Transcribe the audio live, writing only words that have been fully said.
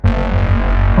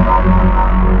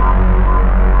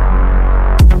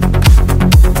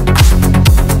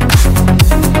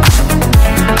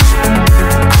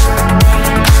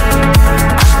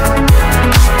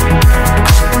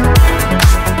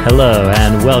Hello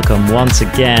and welcome once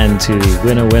again to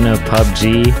Winner Winner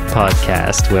PUBG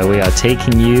podcast, where we are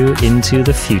taking you into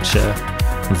the future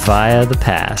via the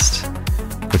past,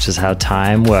 which is how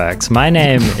time works. My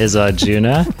name is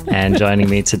Arjuna, and joining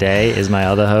me today is my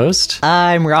other host.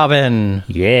 I'm Robin.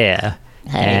 Yeah.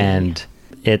 Hey. And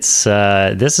it's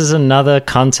this is another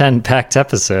content-packed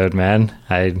episode, man.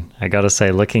 I gotta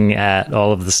say, looking at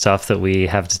all of the stuff that we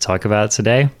have to talk about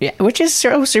today. Yeah, which is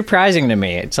so surprising to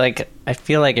me. It's like, I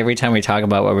feel like every time we talk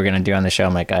about what we're going to do on the show,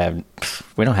 I'm like,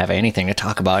 we don't have anything to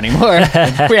talk about anymore.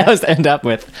 We always end up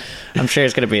with, I'm sure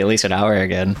it's going to be at least an hour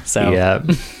again. So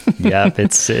Yep.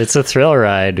 It's a thrill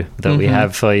ride that we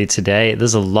have for you today.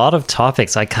 There's a lot of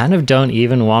topics. I kind of don't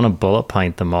even want to bullet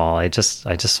point them all. I just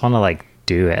want to like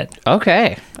do it.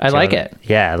 Okay. I like it.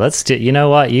 Yeah, let's do. You know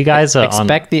what? You guys are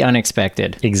Expect the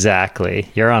unexpected. Exactly.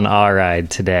 You're on our ride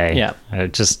today. Yeah.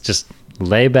 Just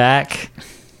lay back,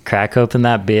 crack open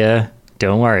that beer.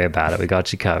 Don't worry about it. We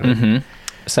got you covered.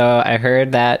 So I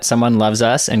heard that someone loves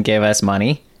us and gave us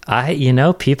money.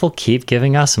 People keep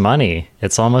giving us money.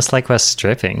 It's almost like we're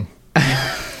stripping.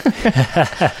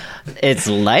 It's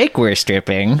like we're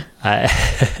stripping. I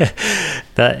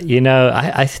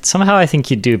somehow I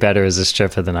think you'd do better as a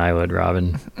stripper than I would,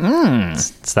 Robin.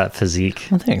 It's that physique.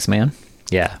 Well, thanks, man.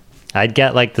 Yeah. I'd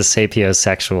get like the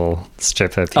sapiosexual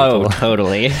stripper people. Oh,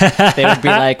 totally. They would be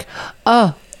like,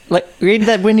 oh, like read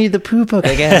that Winnie the Pooh book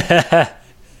again.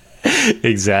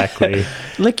 Exactly.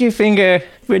 Lick your finger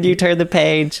when you turn the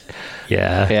page.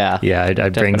 Yeah.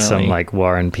 I'd bring some Definitely. like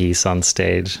War and Peace on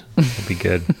stage. It'd be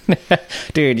good.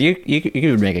 Dude,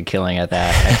 you would make a killing at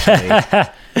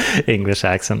that, actually. English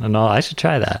accent and all. I should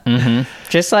try that.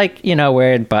 Just like,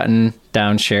 wear a button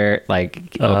down shirt,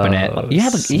 like open it. You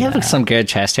have some good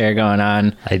chest hair going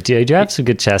on. I do have some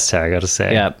good chest hair, I gotta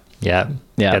say. Yep.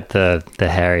 Get the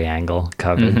hairy angle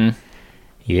covered.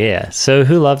 Yeah. So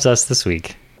who loves us this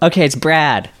week? Okay, it's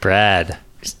Brad, Brad.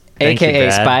 Thank aka you,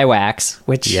 Brad. Spywax,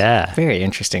 which Yeah. very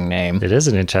interesting name. It is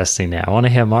an interesting name. I want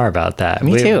to hear more about that.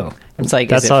 Me too. It's like, is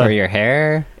That's it all- for your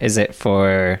hair? Is it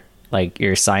for like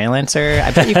your silencer?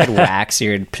 I bet you could wax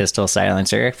your pistol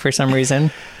silencer for some reason.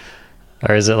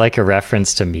 Or is it like a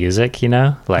reference to music,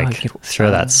 Like, you could- throw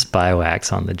that spy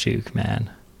wax on the juke, man.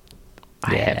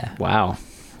 Yeah. Wow.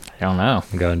 I don't know.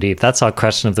 I'm going deep. That's our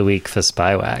question of the week for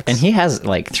spy wax. And he has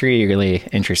like 3 really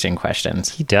interesting questions.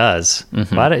 He does.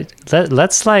 Why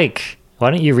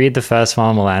don't you read the first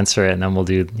one, we'll answer it, and then we'll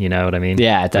do, you know what I mean?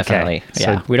 Yeah, definitely. Okay,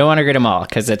 Yeah. so We don't want to read them all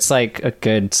because it's like a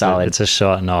good solid. it's a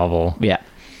short novel. Yeah.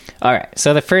 All right.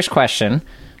 So the first question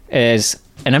is,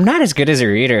 and I'm not as good as a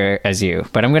reader as you,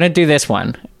 but I'm going to do this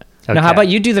one. Okay. Now, how about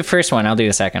you do the first one? I'll do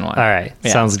the second one. All right.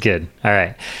 Yeah. Sounds good. All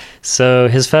right. So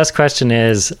his first question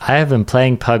is, I have been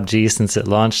playing PUBG since it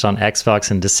launched on Xbox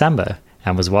in December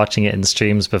and was watching it in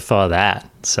streams before that.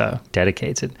 So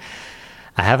dedicated.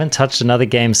 I haven't touched another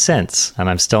game since, and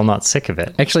I'm still not sick of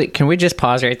it. Actually, can we just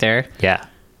pause right there? Yeah.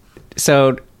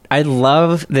 So I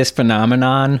love this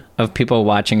phenomenon of people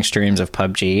watching streams of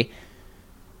PUBG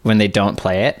when they don't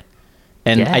play it.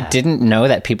 And Yeah. I didn't know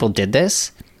that people did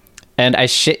this. And I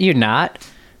shit you not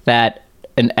that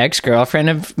an ex-girlfriend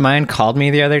of mine called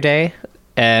me the other day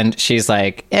and she's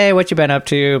like, hey, what you been up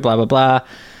to? Blah, blah, blah.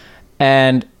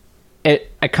 And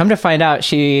I come to find out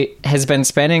she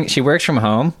works from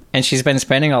home and she's been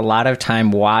spending a lot of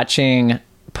time watching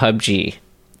PUBG.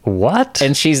 What?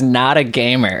 And she's not a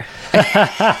gamer.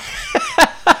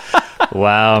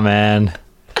 Wow, man.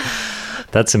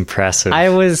 That's impressive. I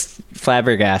was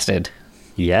flabbergasted.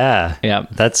 Yeah. Yeah.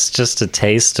 That's just a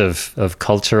taste of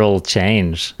cultural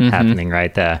change happening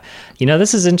right there.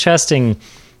 This is interesting.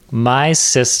 My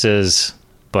sister's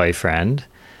boyfriend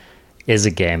is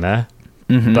a gamer,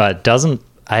 but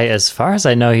as far as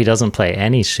I know, he doesn't play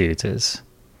any shooters.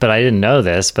 But I didn't know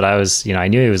this, but I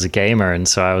knew he was a gamer. And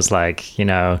so I was like,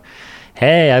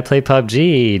 hey, I play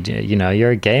PUBG.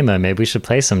 You're a gamer. Maybe we should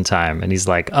play sometime. And he's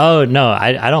like, oh, no,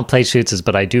 I don't play shooters,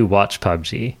 but I do watch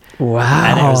PUBG. Wow.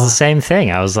 And it was the same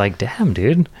thing. I was like, damn,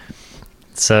 dude.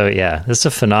 So, yeah, this is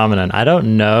a phenomenon. I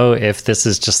don't know if this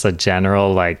is just a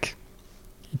general,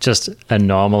 just a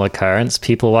normal occurrence,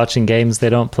 people watching games they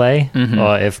don't play,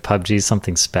 or if PUBG is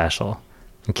something special.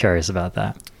 I'm curious about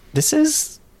that.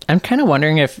 I'm kind of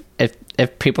wondering if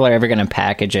people are ever going to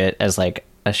package it as like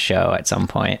a show at some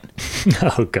point.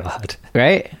 Oh, God.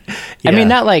 Right? Yeah. I mean,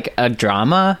 not like a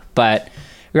drama, but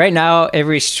right now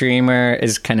every streamer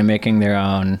is kind of making their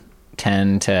own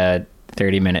 10 to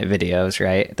 30-minute videos,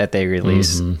 right? That they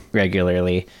release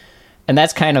regularly. And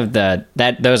that's kind of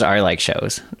those are like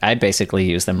shows. I basically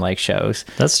use them like shows.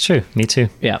 That's true. Me too.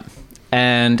 Yeah.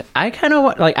 And I kind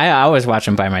of like, I always watch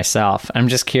them by myself. I'm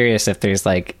just curious if there's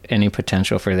like any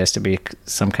potential for this to be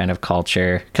some kind of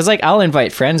culture. Cause like I'll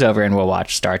invite friends over and we'll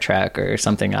watch Star Trek or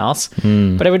something else.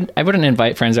 But I wouldn't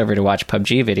invite friends over to watch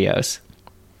PUBG videos.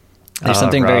 There's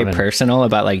something Robin. very personal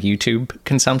about like YouTube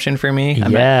consumption for me.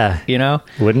 You know?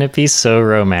 Wouldn't it be so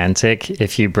romantic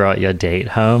if you brought your date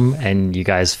home and you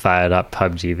guys fired up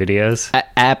PUBG videos?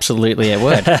 Absolutely, it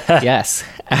would. Yes.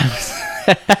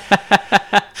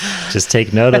 Just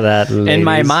take note of that, ladies. In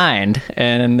my mind,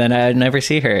 and then I'd never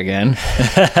see her again.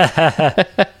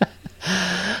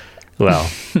 Well,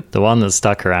 the one that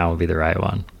stuck around will be the right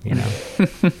one, you know.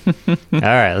 All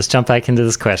right, let's jump back into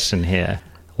this question here.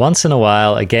 Once in a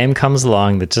while, a game comes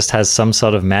along that just has some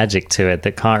sort of magic to it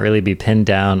that can't really be pinned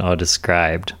down or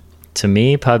described. To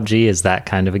me, PUBG is that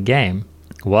kind of a game.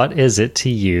 What is it to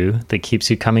you that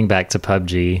keeps you coming back to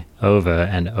PUBG over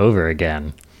and over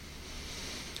again?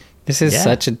 This is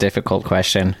such a difficult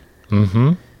question.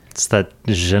 It's that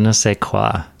je ne sais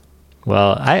quoi.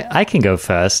 Well, I can go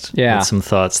first with some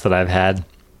thoughts that I've had.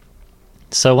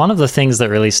 So one of the things that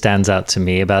really stands out to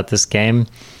me about this game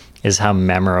is how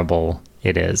memorable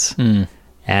it is.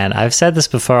 And I've said this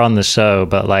before on the show,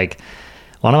 but like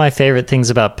one of my favorite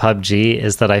things about PUBG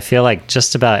is that I feel like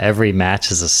just about every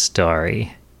match is a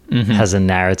story, has a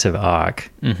narrative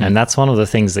arc. And that's one of the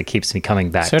things that keeps me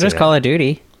coming back to it. So does Call of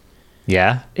Duty.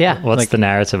 Yeah? Yeah. What's like, the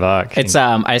narrative arc? It's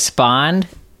I spawned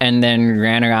and then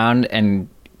ran around and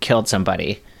killed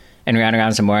somebody and ran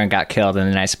around some more and got killed, and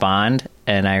then I spawned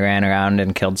and I ran around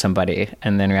and killed somebody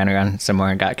and then ran around some more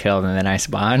and got killed, and then I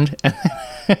spawned.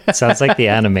 Sounds like the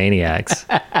Animaniacs.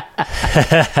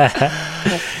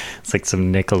 It's like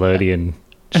some Nickelodeon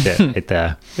shit right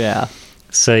there. Yeah.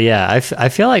 So yeah, I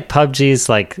feel like PUBG is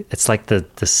like, it's like the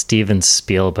Steven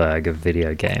Spielberg of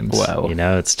video games. Whoa. You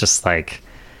know, it's just like...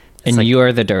 And like,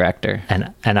 you're the director.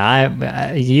 And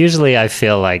I usually I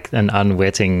feel like an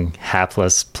unwitting,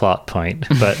 hapless plot point,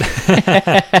 but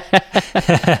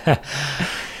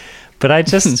but I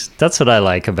just that's what I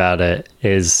like about it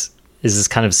is this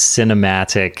kind of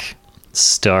cinematic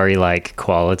story-like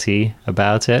quality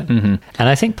about it. And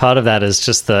I think part of that is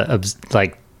just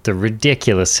the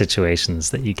ridiculous situations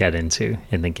that you get into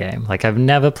in the game. Like I've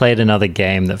never played another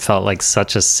game that felt like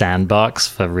such a sandbox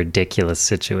for ridiculous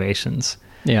situations.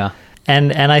 Yeah.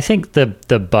 And I think the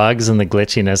bugs and the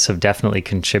glitchiness have definitely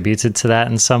contributed to that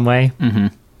in some way.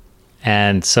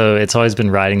 And so it's always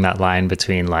been riding that line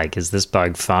between like, is this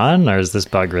bug fun or is this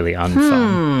bug really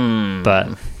unfun?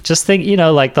 But just think, you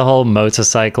know, like the whole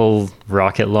motorcycle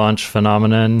rocket launch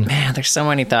phenomenon. Man, there's so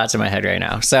many thoughts in my head right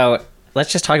now. So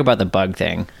let's just talk about the bug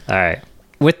thing. All right.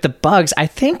 With the bugs, I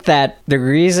think that the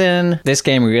reason this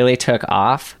game really took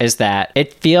off is that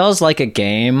it feels like a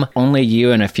game only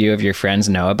you and a few of your friends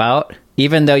know about,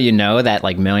 even though you know that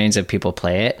like millions of people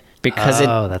play it. Because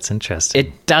that's interesting.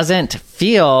 It doesn't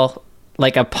feel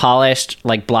like a polished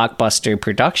like blockbuster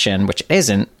production, which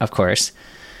isn't, of course,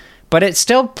 but it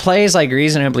still plays like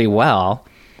reasonably well.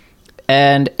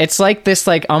 And it's like this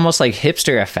like almost like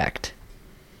hipster effect,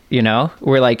 you know,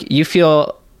 where like you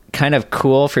feel kind of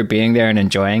cool for being there and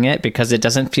enjoying it because it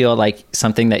doesn't feel like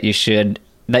something that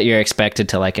you're expected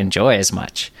to like enjoy as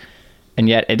much, and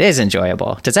yet it is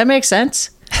enjoyable. Does that make sense?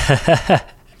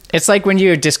 It's like when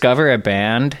you discover a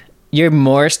band, you're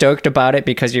more stoked about it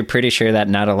because you're pretty sure that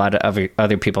not a lot of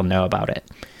other people know about it.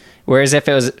 Whereas if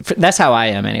it was, that's how I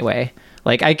am anyway.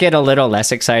 Like I get a little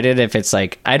less excited if it's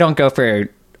like, I don't go for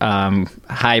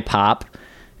high pop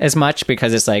as much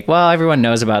because it's like, well, everyone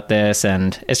knows about this,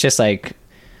 and it's just like,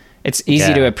 it's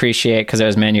easy to appreciate because it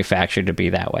was manufactured to be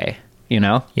that way, you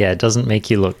know? Yeah, it doesn't make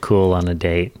you look cool on a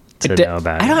date to know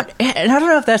about it. I don't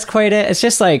know if that's quite it. It's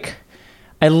just like,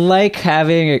 I like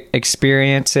having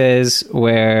experiences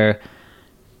where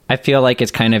I feel like it's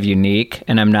kind of unique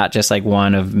and I'm not just like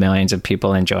one of millions of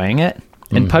people enjoying it.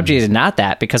 And PUBG is not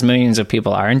that because millions of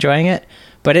people are enjoying it,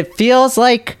 but it feels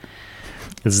like...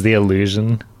 It's the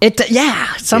illusion.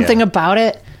 Something about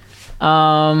it.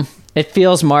 It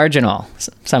feels marginal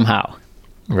somehow.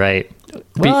 Right.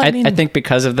 Well, I think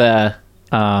because of the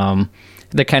kind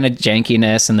of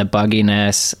jankiness and the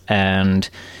bugginess, and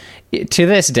to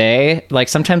this day, like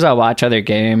sometimes I'll watch other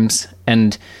games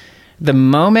and the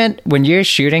moment when you're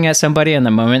shooting at somebody and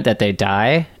the moment that they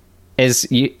die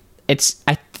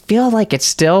I feel like it's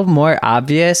still more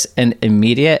obvious and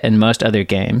immediate in most other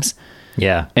games.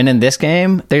 Yeah. And in this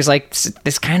game, there's like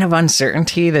this kind of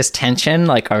uncertainty, this tension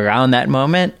like around that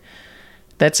moment.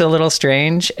 That's a little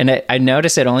strange. And I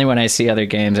notice it only when I see other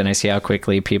games and I see how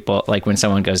quickly people, like when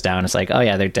someone goes down, it's like, oh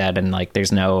yeah, they're dead. And like,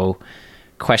 there's no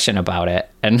question about it.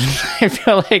 And I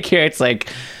feel like here it's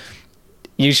like,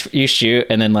 you shoot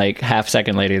and then like half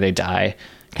second later they die,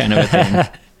 kind of a thing.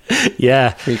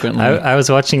 Yeah, frequently. I was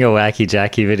watching a Wacky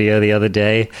Jackie video the other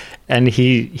day, and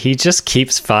he just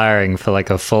keeps firing for like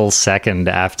a full second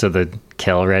after the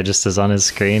kill registers on his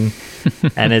screen,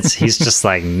 and he's just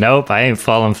like, nope, I ain't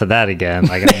falling for that again.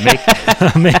 Like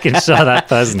I'm making sure that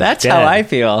person's That's dead. how I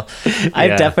feel. I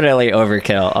Yeah. definitely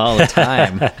overkill all the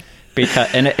time.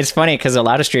 And it's funny because a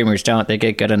lot of streamers don't. They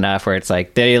get good enough where it's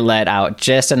like they let out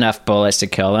just enough bullets to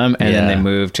kill them, and then Yeah. they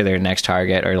move to their next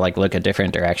target or like look a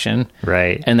different direction.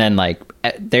 Right. And then like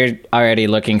they're already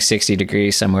looking 60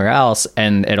 degrees somewhere else,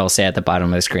 and it'll say at the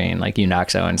bottom of the screen like you knock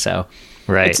so and so.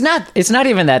 Right. It's not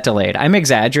even that delayed. I'm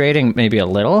exaggerating maybe a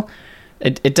little.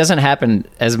 It doesn't happen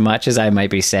as much as I might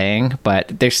be saying, but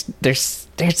there's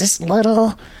this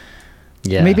little.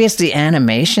 Yeah. Maybe it's the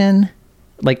animation.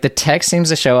 Like the text seems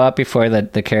to show up before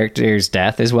the character's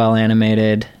death is well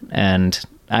animated, and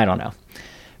I don't know.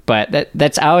 But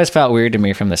that's always felt weird to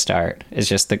me from the start. Is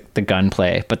just the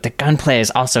gunplay, but the gunplay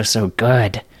is also so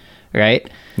good, right?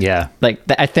 Yeah. Like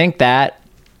I think that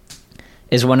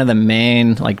is one of the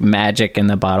main like magic in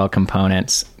the bottle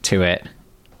components to it.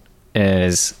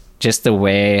 Is just the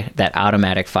way that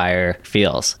automatic fire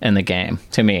feels in the game.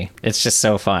 To me, it's just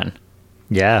so fun.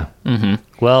 Yeah. Mm-hmm.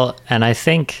 Well, and I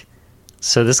think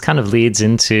so. This kind of leads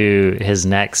into his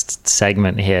next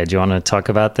segment here. Do you want to talk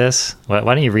about this? Why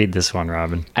don't you read this one,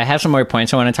 Robin? I have some more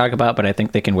points I want to talk about, but I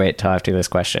think they can wait till after this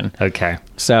question. Okay.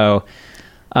 So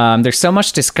there's so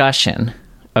much discussion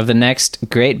of the next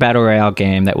great battle royale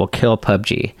game that will kill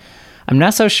PUBG. I'm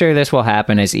not so sure this will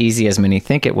happen as easy as many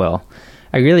think it will.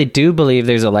 I really do believe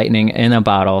there's a lightning in a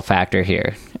bottle factor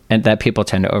here, and that people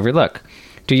tend to overlook.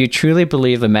 Do you truly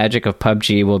believe the magic of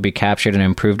PUBG will be captured and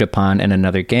improved upon in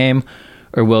another game,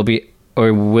 or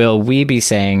will we be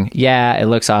saying, yeah, it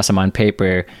looks awesome on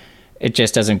paper, it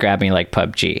just doesn't grab me like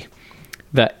PUBG?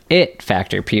 The it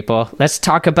factor, people. Let's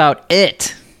talk about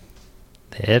it.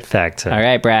 The it factor. All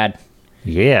right, Brad.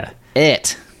 Yeah.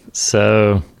 It.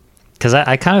 So, because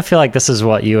I kind of feel like this is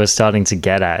what you were starting to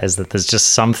get at, is that there's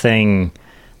just something,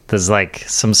 there's like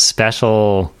some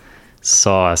special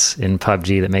sauce in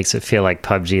PUBG that makes it feel like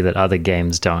PUBG that other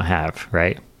games don't have,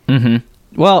 right?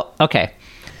 Well, okay.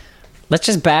 Let's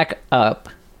just back up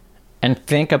and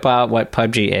think about what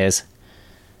PUBG is.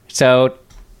 So,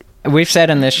 we've said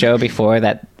in this show before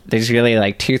that there's really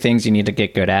like two things you need to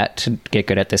get good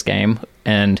at this game,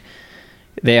 and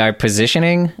they are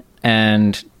positioning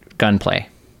and gunplay.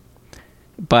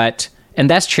 And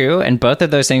that's true, and both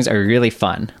of those things are really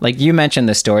fun. Like you mentioned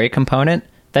the story component,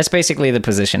 that's basically the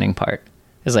positioning part.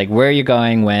 It's like where are you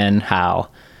going, when, how,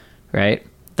 right?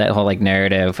 That whole like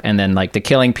narrative, and then like the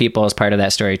killing people is part of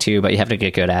that story too, but you have to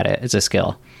get good at it. It's a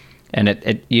skill,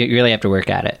 and you really have to work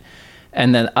at it.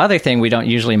 And the other thing we don't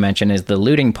usually mention is the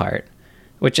looting part,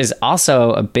 which is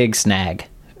also a big snag.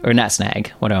 Or not snag,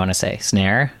 what do I want to say?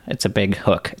 Snare? It's a big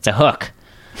hook. It's a hook.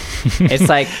 It's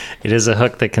like... It is a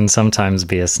hook that can sometimes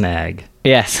be a snag.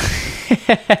 Yes.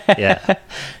 Yeah.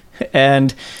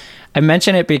 And I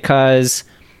mention it because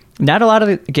not a lot of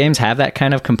the games have that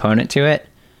kind of component to it.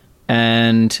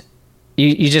 And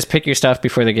you just pick your stuff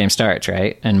before the game starts,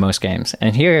 right? In most games.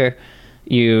 And here,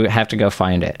 you have to go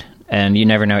find it. And you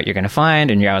never know what you're going to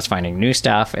find, and you're always finding new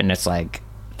stuff, and it's like...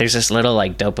 There's this little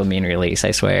like dopamine release, I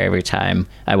swear, every time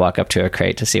I walk up to a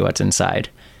crate to see what's inside,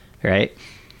 right?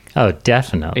 Oh,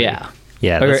 definitely. Yeah.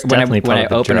 Yeah, Or that's definitely when I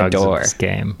part of the open a drugs of door, this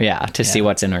game. yeah, to see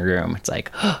what's in a room. It's like,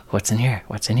 oh, what's in here?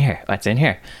 What's in here? What's in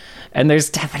here? And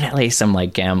there's definitely some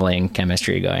like gambling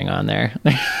chemistry going on there.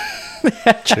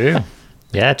 True.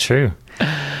 Yeah, true.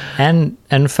 And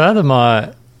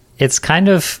furthermore, it's kind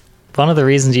of one of the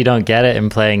reasons you don't get it in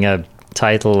playing a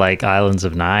title like Islands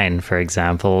of Nine, for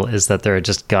example, is that there are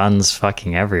just guns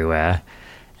fucking everywhere,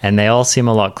 and they all seem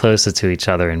a lot closer to each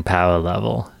other in power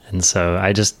level. And so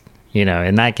I just,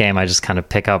 in that game, I just kind of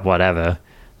pick up whatever.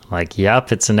 Like,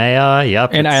 yup, it's an AR.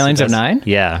 Yup. In Islands of Nine?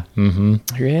 Yeah.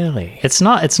 Mm-hmm. Really? It's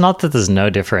not that there's no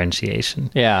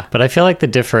differentiation. Yeah. But I feel like the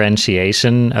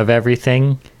differentiation of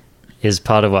everything is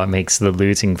part of what makes the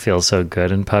looting feel so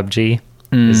good in PUBG.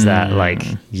 Is that like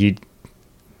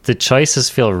the choices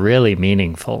feel really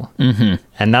meaningful. Mm-hmm.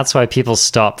 And that's why people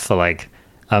stop for like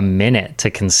a minute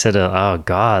to consider, oh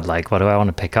God, like what do I want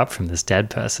to pick up from this dead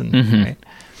person? Mm-hmm. Right?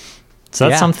 So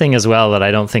that's something as well that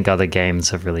I don't think other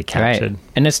games have really captured. Right.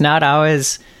 And it's not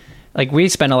always like we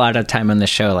spend a lot of time on the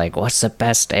show like what's the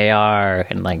best AR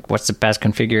and like what's the best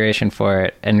configuration for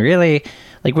it, and really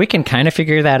like we can kind of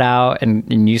figure that out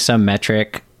and use some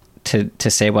metric to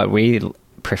say what we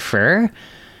prefer,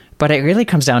 but it really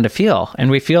comes down to feel, and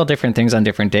we feel different things on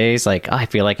different days. Like, oh, I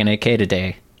feel like an AK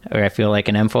today, or I feel like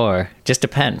an M4. Just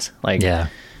depends. Like, Yeah.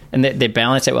 and they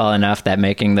balance it well enough that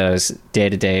making those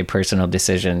day-to-day personal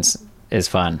decisions is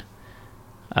fun.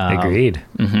 Agreed.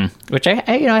 Which I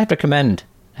have to commend.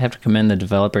 I have to commend the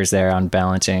developers there on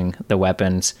balancing the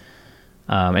weapons.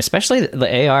 Especially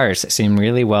the ARs seem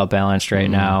really well balanced right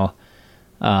now.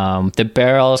 The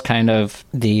barrel is kind of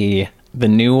the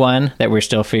new one that we're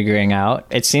still figuring out.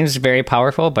 It seems very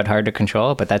powerful but hard to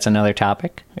control, but that's another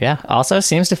topic. Yeah, also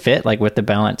seems to fit like with the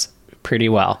balance pretty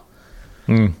well.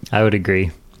 I would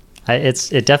agree.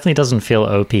 It definitely doesn't feel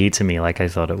OP to me like I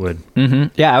thought it would.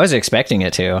 Yeah, I was expecting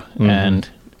it to, and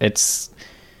it's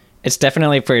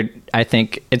definitely I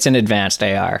think it's an advanced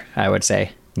AR, I would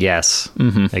say. Yes.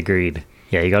 Agreed.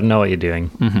 Yeah, you got to know what you're doing,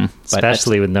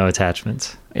 especially with no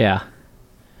attachments. Yeah.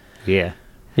 Yeah.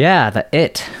 Yeah, the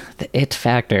it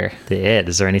factor. The it.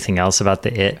 Is there anything else about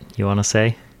the it you want to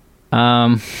say?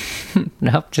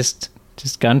 Nope, just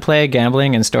gunplay,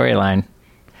 gambling, and storyline.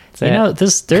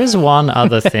 There's one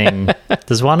other thing.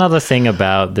 There's one other thing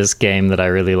about this game that I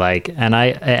really like, and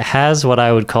it has what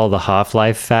I would call the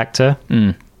Half-Life factor.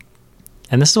 And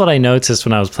this is what I noticed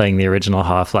when I was playing the original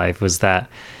Half-Life, was that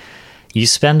you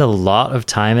spend a lot of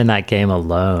time in that game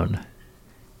alone.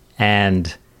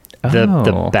 And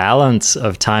the balance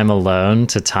of time alone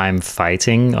to time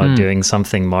fighting or doing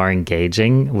something more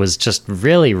engaging was just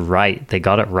really right. They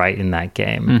got it right in that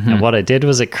game. And what it did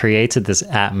was it created this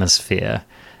atmosphere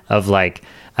of like,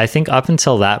 I think up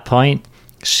until that point,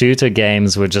 shooter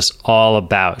games were just all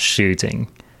about shooting.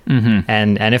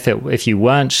 And if you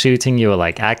weren't shooting, you were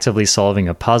like actively solving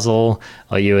a puzzle,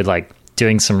 or you were like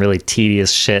doing some really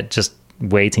tedious shit just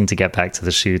waiting to get back to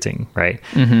the shooting, right?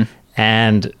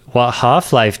 And what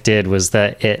Half-Life did was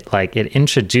that it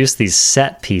introduced these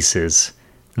set pieces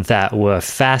that were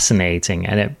fascinating,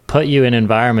 and it put you in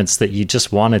environments that you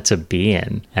just wanted to be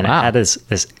in, and it had this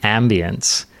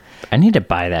ambience. I need to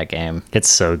buy that game. It's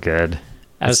so good.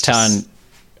 I was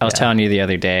telling you the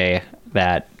other day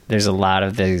that there's a lot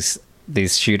of these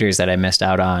shooters that I missed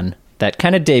out on that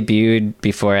kind of debuted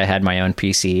before I had my own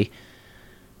PC,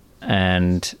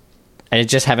 and I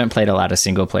just haven't played a lot of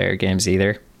single player games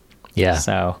either. Yeah.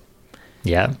 So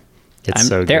yeah, it's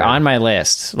so good. They're on my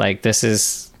list. Like, this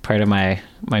is part of my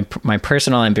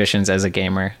personal ambitions as a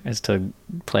gamer, is to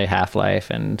play Half-Life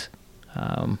and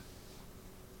a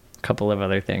couple of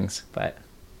other things. But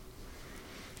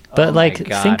like,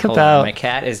 think about, my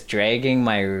cat is dragging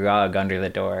my rug under the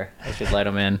door. I should let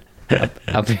him in.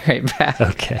 I'll be right back.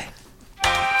 Okay.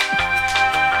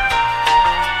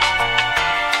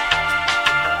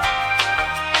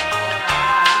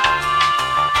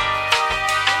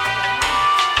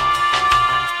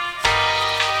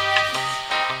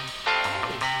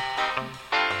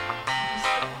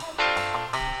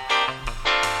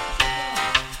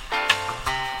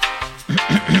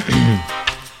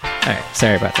 All right,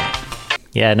 sorry about that.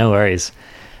 Yeah, no worries.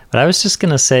 But I was just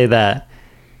going to say that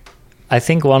I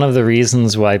think one of the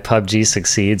reasons why PUBG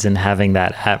succeeds in having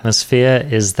that atmosphere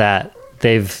is that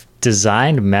they've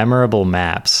designed memorable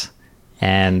maps,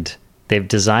 and they've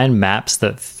designed maps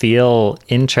that feel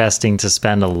interesting to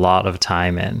spend a lot of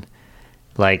time in.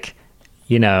 Like,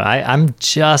 you know, I'm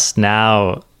just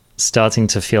now starting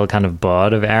to feel kind of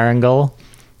bored of Erangel,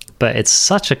 but it's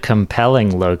such a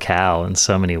compelling locale in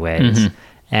so many ways.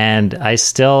 And I'm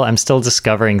still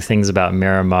discovering things about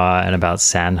Miramar and about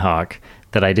Sandhawk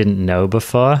that I didn't know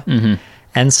before.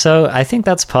 And so I think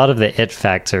that's part of the it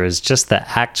factor, is just the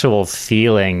actual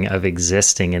feeling of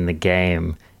existing in the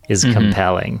game is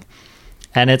compelling.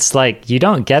 And it's like, you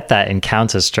don't get that in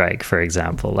Counter-Strike, for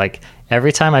example. Like,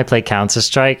 every time I play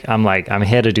Counter-Strike, I'm like, I'm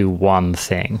here to do one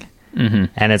thing.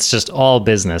 And it's just all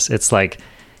business. It's like,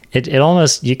 it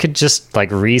almost, you could just like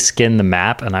reskin the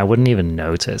map and I wouldn't even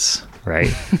notice, right?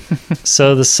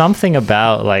 So there's something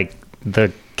about like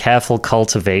the careful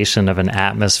cultivation of an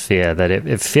atmosphere that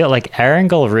it feel like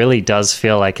Erangel really does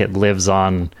feel like it lives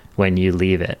on when you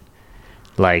leave it.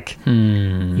 Like,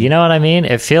 you know what I mean?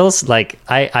 It feels like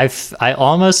I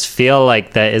almost feel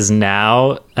like there is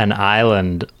now an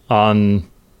island on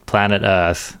planet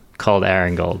Earth called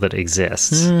Erangel that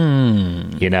exists.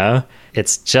 You know,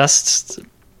 it's just,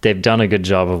 they've done a good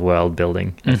job of world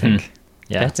building, I think.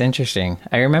 Yeah, that's interesting.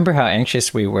 I remember how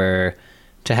anxious we were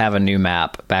to have a new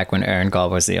map back when Erangel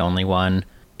was the only one.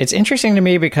 It's interesting to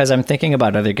me because I'm thinking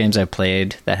about other games I've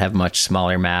played that have much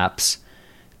smaller maps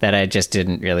that I just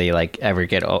didn't really like ever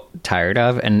get tired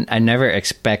of, and I never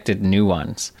expected new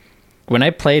ones. When I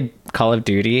played Call of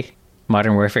Duty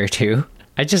Modern Warfare 2,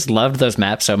 I just loved those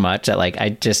maps so much that like I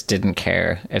just didn't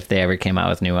care if they ever came out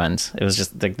with new ones. It was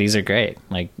just like, these are great.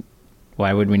 Like,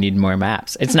 why would we need more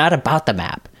maps? It's not about the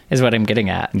map. is what I'm getting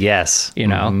at. Yes. You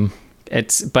know,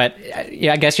 but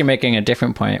yeah, I guess you're making a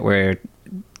different point where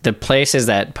the places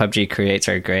that PUBG creates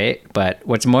are great, but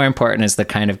what's more important is the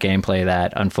kind of gameplay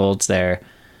that unfolds there,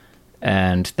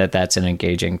 and that's an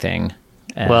engaging thing.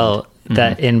 And, well,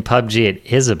 that in PUBG, it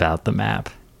is about the map.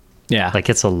 Yeah. Like,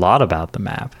 it's a lot about the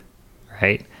map,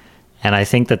 right? And I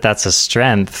think that that's a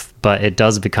strength, but it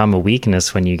does become a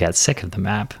weakness when you get sick of the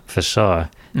map, for sure,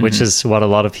 which is what a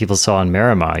lot of people saw in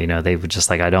Miramar. You know, they were just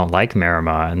like, I don't like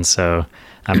Miramar, and so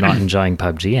I'm not enjoying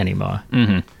PUBG anymore.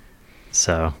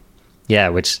 So, yeah,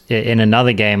 which in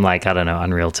another game like, I don't know,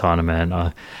 Unreal Tournament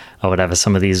or whatever,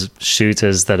 some of these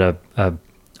shooters that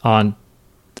aren't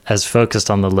as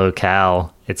focused on the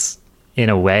locale, it's, in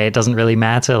a way, it doesn't really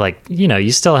matter. Like, you know,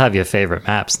 you still have your favorite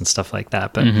maps and stuff like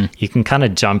that, but you can kind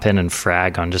of jump in and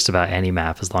frag on just about any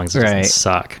map as long as it doesn't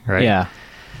suck, right? Yeah.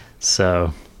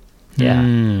 So, yeah.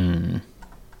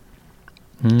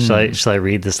 Shall I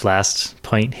read this last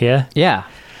point here? Yeah.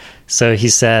 So he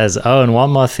says, oh, and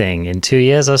one more thing. In 2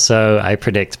 years or so, I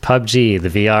predict PUBG, the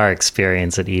VR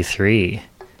experience at E3.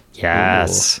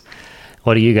 Yes. Ooh.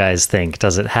 What do you guys think?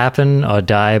 Does it happen or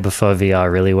die before VR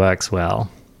really works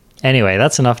well? Anyway,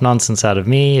 that's enough nonsense out of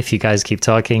me. If you guys keep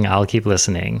talking, I'll keep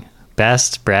listening.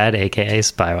 Best, Brad, a.k.a.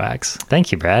 Spywax.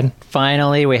 Thank you, Brad.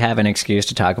 Finally, we have an excuse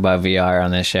to talk about VR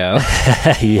on this show.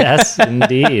 Yes,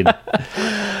 indeed.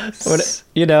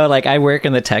 You know, like, I work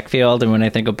in the tech field, and when I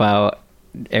think about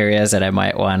areas that I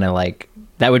might want to, like,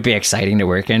 that would be exciting to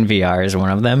work in, VR is one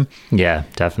of them. Yeah,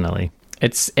 definitely.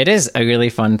 It is a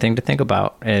really fun thing to think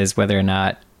about, is whether or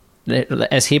not,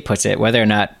 as he puts it, whether or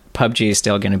not PUBG is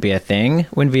still going to be a thing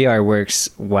when VR works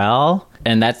well.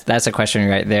 And that's a question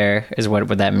right there, is what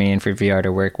would that mean for VR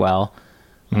to work well?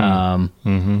 And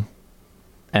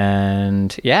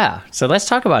yeah, so let's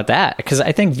talk about that, because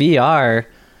I think VR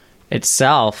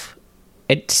itself,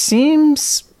 it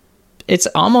seems it's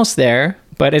almost there,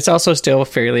 but it's also still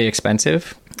fairly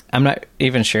expensive. I'm not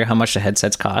even sure how much the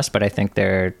headsets cost, but I think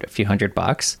they're a few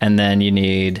 $100. And then you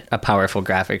need a powerful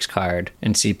graphics card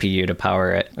and CPU to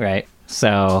power it, right?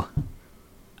 So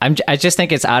I just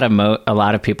think it's out of a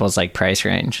lot of people's, like, price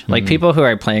range. Like, people who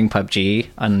are playing PUBG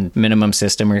on minimum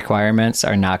system requirements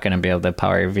are not going to be able to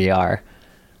power VR.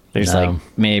 There's like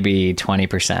maybe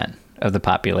 20% of the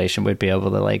population would be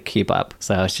able to, like, keep up.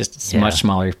 So it's just a much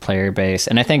smaller player base.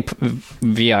 And I think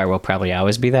VR will probably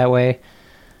always be that way.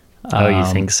 Oh, you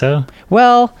think so?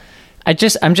 Well, I'm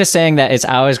just saying that it's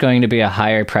always going to be a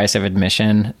higher price of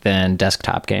admission than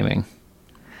desktop gaming.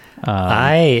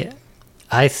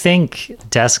 I think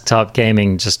desktop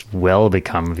gaming just will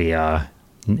become VR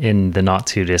in the not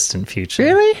too distant future.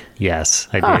 Really? Yes,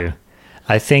 I do.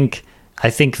 I think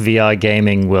VR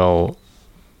gaming will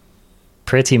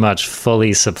pretty much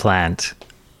fully supplant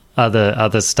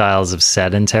other styles of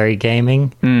sedentary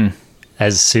gaming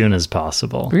as soon as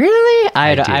possible. Really?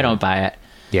 I don't buy it.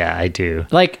 Yeah, I do.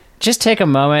 Like, just take a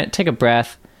moment, take a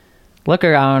breath, look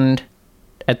around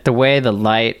at the way the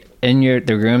light in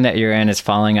the room that you're in is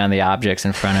falling on the objects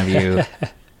in front of you.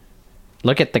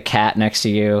 Look at the cat next to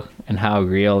you and how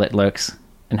real it looks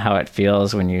and how it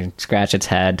feels when you scratch its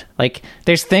head. Like,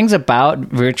 there's things about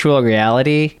virtual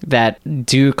reality that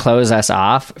do close us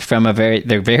off from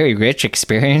the very rich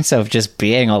experience of just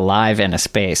being alive in a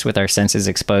space with our senses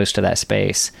exposed to that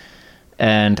space.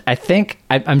 And I think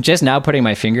I'm just now putting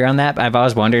my finger on that. I've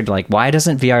always wondered, like, why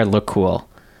doesn't VR look cool?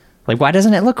 Like, why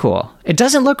doesn't it look cool? It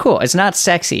doesn't look cool. It's not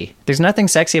sexy. There's nothing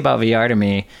sexy about VR to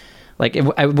me. Like,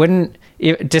 I wouldn't,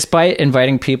 despite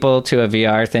inviting people to a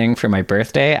VR thing for my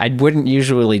birthday, I wouldn't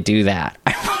usually do that.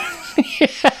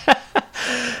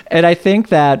 And I think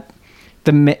that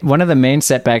one of the main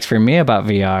setbacks for me about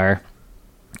VR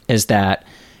is that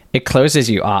it closes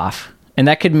you off. And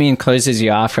that could mean closes you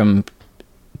off from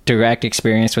direct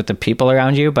experience with the people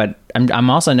around you, but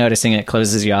I'm also noticing it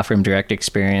closes you off from direct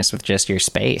experience with just your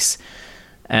space.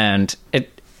 And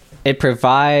it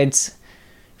provides,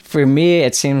 for me,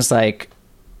 it seems like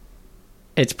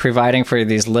it's providing for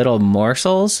these little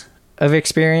morsels of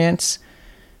experience,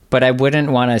 but I wouldn't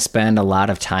want to spend a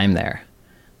lot of time there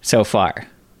so far.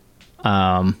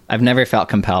 I've never felt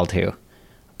compelled to,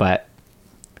 but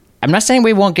I'm not saying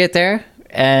we won't get there.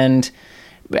 And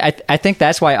I think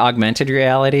that's why augmented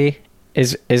reality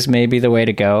is maybe the way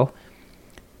to go.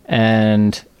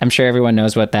 And I'm sure everyone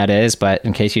knows what that is, but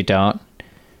in case you don't,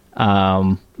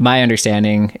 my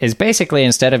understanding is basically,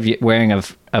 instead of wearing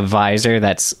a visor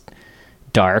that's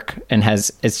dark and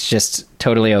it's just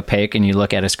totally opaque and you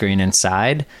look at a screen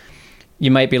inside,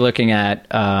 you might be looking at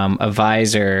a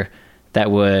visor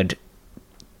that would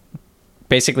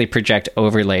basically project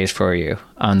overlays for you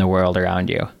on the world around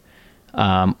you.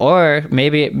 Or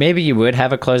maybe you would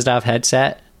have a closed off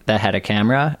headset that had a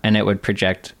camera and it would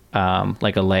project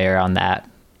like a layer on that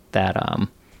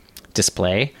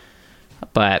display.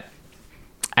 But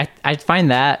I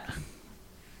find that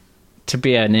to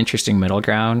be an interesting middle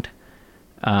ground.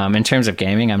 In terms of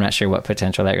gaming, I'm not sure what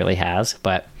potential that really has,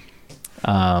 but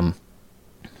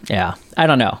yeah, I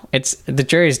don't know. The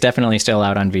jury's definitely still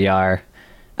out on VR.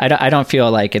 I don't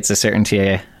feel like it's a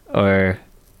certainty or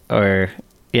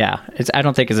yeah, I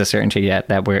don't think it's a certainty yet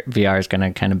that VR is going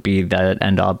to kind of be the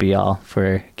end all be all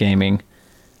for gaming.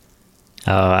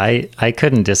 Oh, I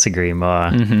couldn't disagree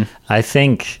more. Mm-hmm. I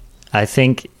think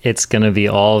it's going to be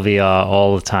all VR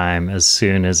all the time as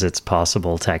soon as it's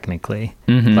possible technically.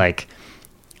 Mm-hmm. Like,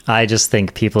 I just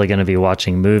think people are going to be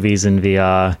watching movies in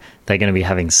VR. They're going to be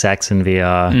having sex in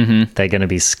VR. Mm-hmm. They're going to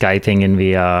be Skyping in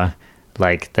VR.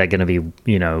 Like, they're going to be,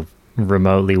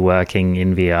 remotely working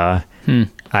in VR.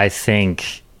 I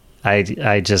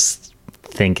just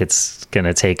think it's going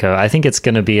to take over. I think it's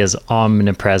going to be as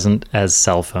omnipresent as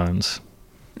cell phones.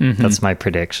 Mm-hmm. That's my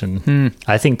prediction.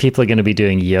 I think people are going to be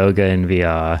doing yoga in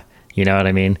VR. You know what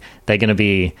I mean? They're going to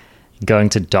be going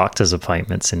to doctor's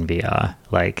appointments in VR.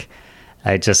 Like,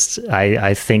 I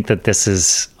think that this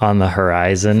is on the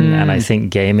horizon, and I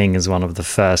think gaming is one of the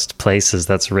first places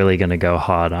that's really going to go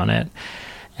hard on it.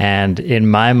 And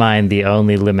in my mind, the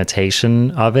only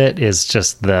limitation of it is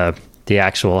just the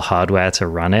actual hardware to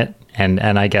run it. And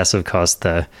I guess, of course,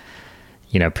 the,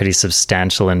 pretty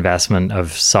substantial investment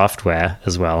of software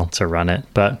as well to run it.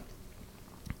 But,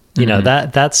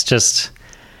 that's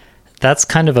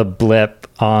kind of a blip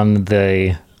on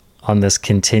this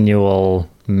continual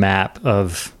map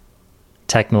of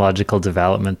technological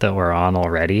development that we're on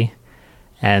already.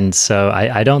 And so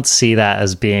I don't see that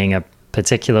as being a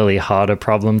particularly harder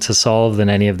problem to solve than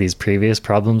any of these previous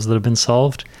problems that have been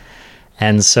solved.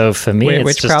 And so for me, it's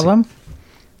which just problem?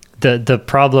 The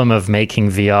problem of making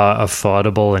VR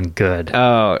affordable and good.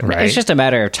 Oh, right? It's just a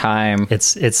matter of time.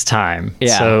 It's time.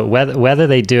 Yeah. So whether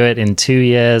they do it in 2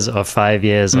 years or 5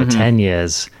 years or 10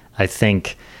 years, I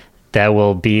think there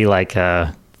will be like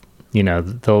a,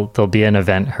 there'll be an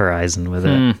event horizon with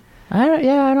it. I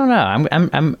don't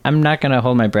know. I'm not going to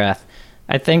hold my breath.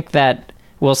 I think that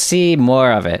we'll see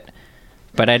more of it,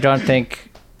 but I don't think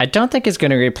it's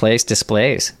going to replace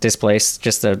displays. Displace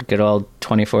just a good old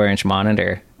 24-inch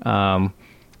monitor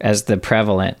as the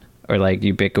prevalent or like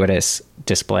ubiquitous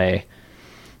display.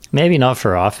 Maybe not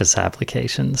for office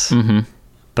applications,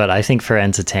 but I think for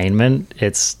entertainment,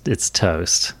 it's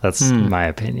toast. That's my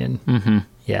opinion. Mm-hmm.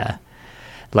 Yeah.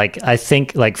 Like, I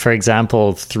think, like, for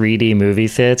example, 3D movie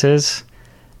theaters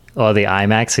or the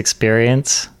IMAX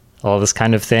experience, all this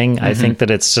kind of thing, I think that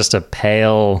it's just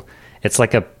it's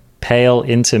like a pale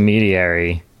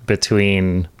intermediary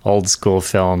between old school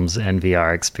films and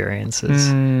VR experiences.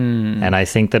 And I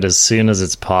think that as soon as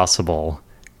it's possible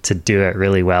to do it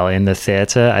really well in the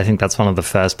theater, I think that's one of the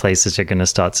first places you're going to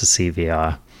start to see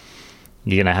VR.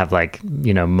 You're going to have like,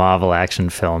 Marvel action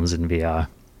films in VR.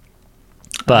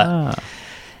 But,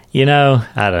 I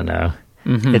don't know.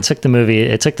 It took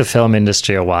the film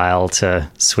industry a while to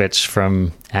switch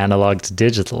from analog to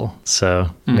digital. So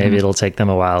maybe it'll take them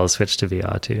a while to switch to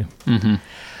VR too.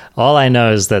 All I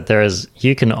know is that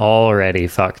you can already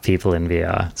fuck people in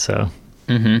VR. So,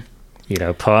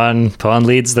 porn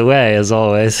leads the way as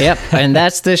always. Yep. And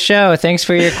that's the show. Thanks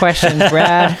for your questions,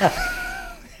 Brad.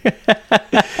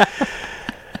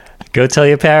 Go tell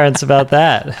your parents about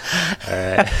that. All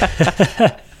right.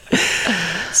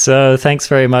 So thanks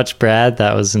very much, Brad.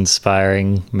 That was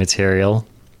inspiring material.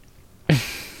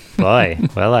 Boy,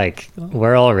 well,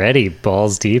 we're already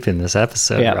balls deep in this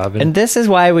episode, Robin. And this is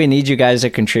why we need you guys to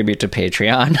contribute to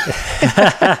Patreon.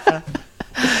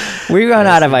 We run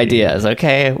out of ideas,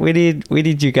 okay? We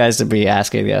need you guys to be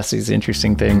asking us these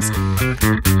interesting things.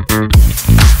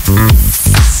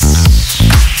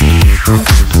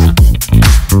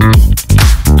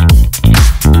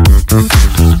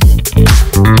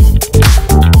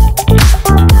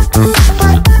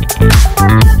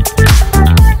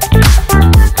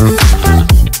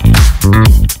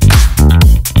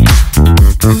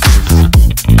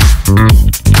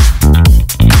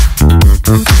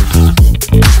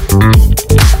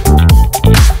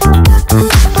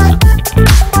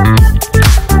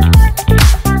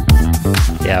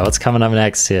 Yeah, what's coming up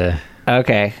next here?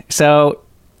 Okay, so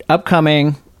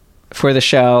upcoming for the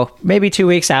show, maybe 2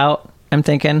 weeks out, I'm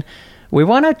thinking, we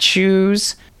want to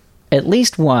choose at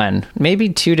least one, maybe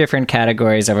two different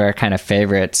categories of our kind of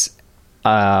favorites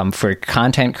for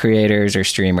content creators or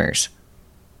streamers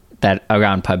that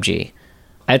around PUBG.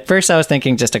 At first, I was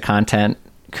thinking just a content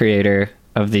creator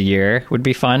of the year would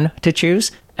be fun to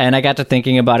choose. And I got to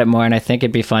thinking about it more, and I think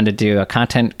it'd be fun to do a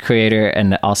content creator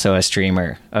and also a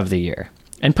streamer of the year.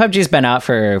 And PUBG's been out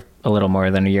for a little more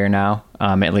than a year now,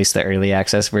 at least the early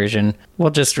access version.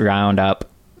 We'll just round up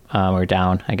or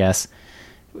down, I guess.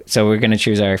 So we're going to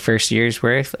choose our first year's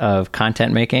worth of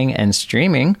content making and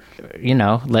streaming. You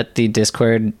know, let the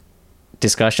Discord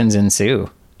discussions ensue.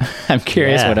 I'm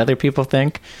curious what other people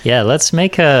think. Yeah, let's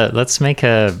make a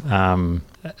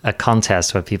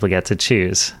contest where people get to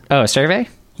choose. Oh, a survey?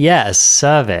 Yeah, a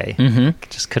survey.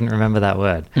 Just couldn't remember that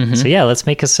word. So yeah, let's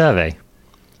make a survey.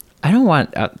 I don't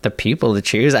want the people to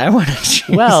choose. I want to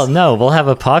choose. Well, no, we'll have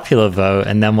a popular vote,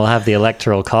 and then we'll have the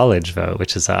Electoral College vote,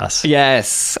 which is us.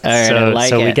 Yes. All right, I like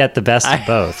so it. we get the best of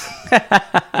both.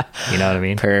 You know what I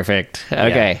mean? Perfect.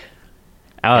 Okay.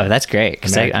 Yeah. Oh, that's great,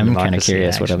 because I'm kind of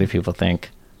curious what other people think.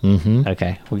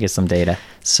 Okay, we'll get some data.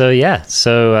 So yeah,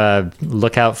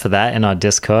 look out for that in our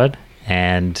Discord,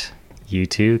 and you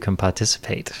too can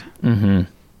participate. All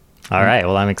right,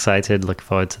 well, I'm excited. Look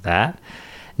forward to that.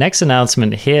 Next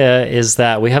announcement here is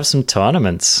that we have some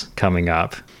tournaments coming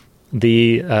up.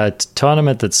 The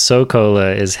tournament that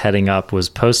Sokola is heading up was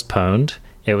postponed.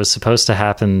 It was supposed to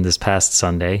happen this past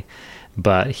Sunday,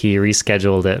 but he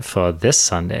rescheduled it for this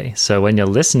Sunday. So when you're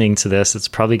listening to this, it's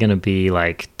probably going to be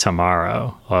like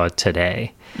tomorrow or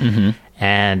today.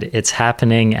 And it's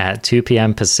happening at 2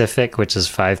 p.m. Pacific, which is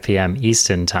 5 p.m.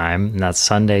 Eastern time. And that's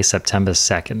Sunday, September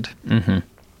 2nd.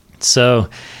 So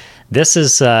this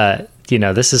is,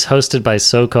 this is hosted by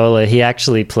Sokola. He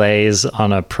actually plays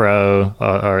on a pro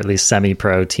or at least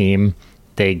semi-pro team.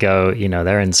 They go,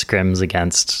 they're in scrims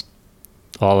against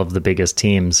all of the biggest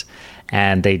teams.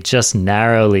 And they just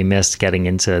narrowly missed getting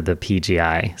into the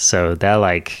PGI. So they're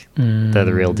they're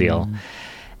the real deal.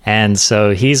 And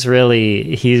so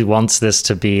he wants this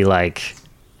to be like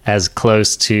as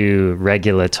close to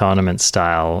regular tournament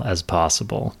style as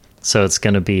possible. So it's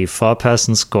going to be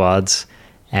 4-person squads,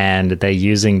 and they're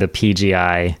using the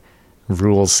PGI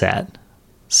rule set.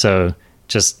 So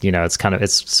just,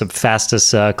 it's some faster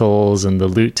circles, and the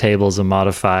loot tables are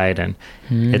modified, and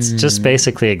it's just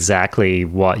basically exactly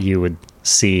what you would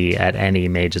see at any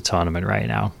major tournament right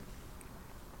now.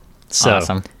 So,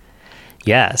 awesome.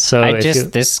 Yeah, so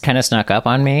this kind of snuck up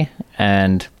on me,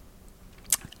 and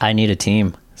I need a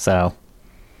team, so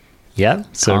yeah.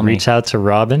 So reach out to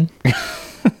Robin.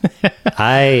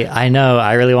 I know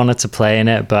I really wanted to play in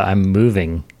it, but I'm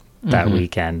moving that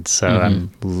weekend, so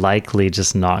I'm likely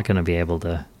just not going to be able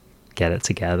to get it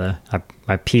together.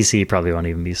 My PC probably won't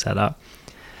even be set up.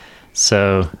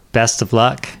 So best of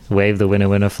luck. Wave the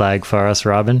winner flag for us,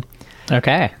 Robin.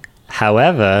 Okay.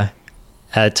 However,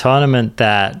 a tournament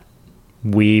that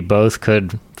we both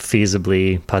could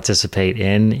feasibly participate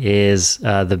in is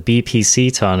the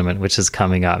BPC tournament, which is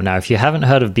coming up. Now, if you haven't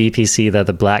heard of BPC, they're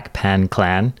the Black Pan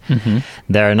Clan.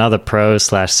 They're another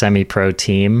pro/semi-pro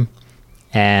team,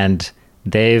 and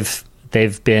they've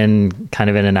been kind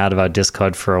of in and out of our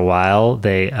Discord for a while.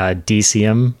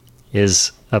 DCM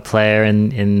is a player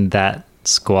in that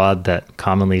squad that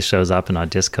commonly shows up in our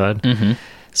Discord.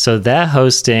 So they're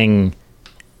hosting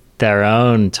their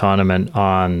own tournament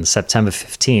on September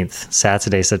 15th,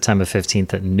 Saturday, September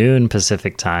 15th at noon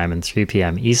Pacific time and 3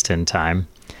 p.m. Eastern time.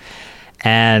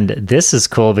 And this is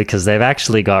cool because they've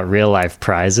actually got real life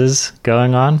prizes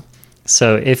going on.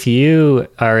 So if you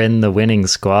are in the winning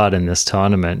squad in this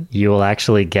tournament, you will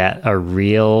actually get a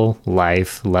real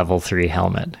life level 3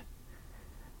 helmet.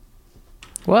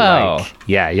 Whoa.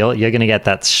 You're going to get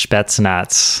that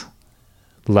Spetsnaz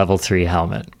level 3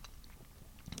 helmet.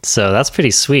 So that's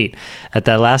pretty sweet. At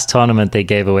that last tournament, they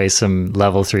gave away some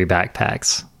level 3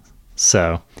 backpacks.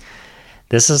 So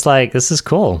this is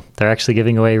cool. They're actually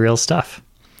giving away real stuff.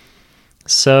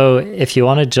 So if you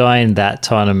want to join that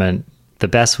tournament, the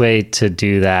best way to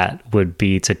do that would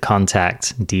be to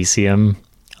contact DCM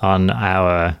on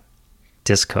our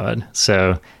Discord.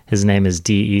 So his name is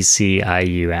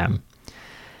DECIUM.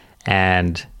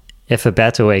 And if a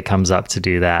better way comes up to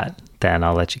do that, then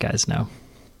I'll let you guys know.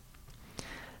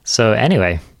 So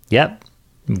anyway, yep,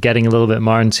 I'm getting a little bit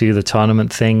more into the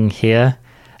tournament thing here.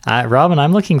 Robin,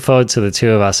 I'm looking forward to the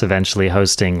two of us eventually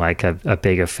hosting like a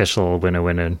big official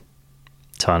winner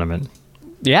tournament.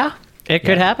 Yeah, it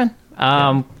could happen.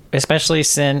 Especially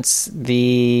since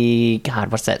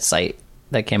what's that site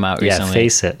that came out recently? Yeah,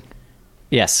 Faceit.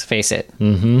 Yes, Faceit.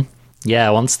 Yeah,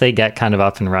 once they get kind of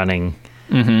up and running,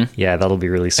 yeah, that'll be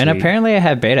really sweet. And apparently I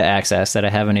have beta access that I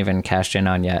haven't even cashed in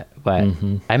on yet, but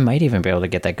I might even be able to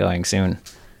get that going soon.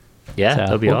 Yeah, so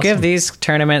that'll be we'll awesome. give these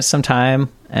tournaments some time,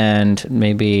 and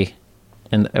maybe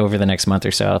over the next month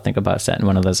or so, I'll think about setting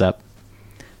one of those up.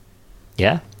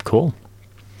 Yeah, cool.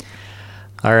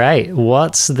 All right.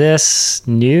 What's this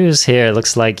news here? It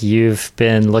looks like you've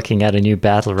been looking at a new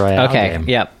Battle Royale game.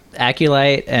 Yep.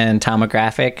 Aculite and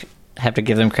Tomographic, have to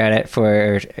give them credit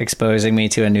for exposing me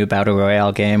to a new Battle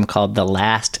Royale game called The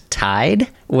Last Tide,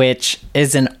 which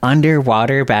is an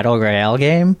underwater Battle Royale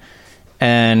game.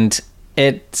 And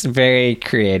it's very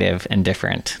creative and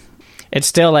different. It's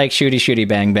still like shooty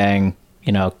bang bang,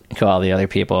 kill all the other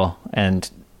people and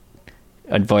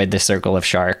avoid the circle of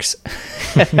sharks.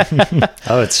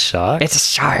 Oh, it's sharks? It's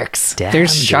sharks. Damn,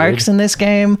 There's sharks in this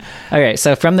game. Okay,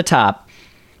 so from the top,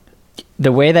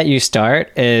 the way that you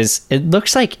start is it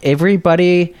looks like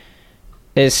everybody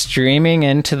is streaming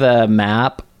into the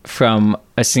map from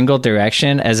a single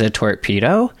direction as a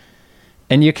torpedo.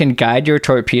 And you can guide your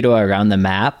torpedo around the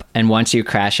map. And once you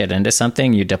crash it into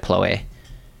something, you deploy.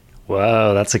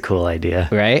 Whoa, that's a cool idea.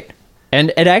 Right?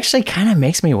 And it actually kind of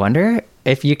makes me wonder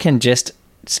if you can just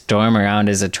storm around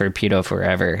as a torpedo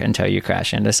forever until you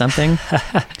crash into something.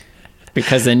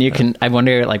 Because then you can, I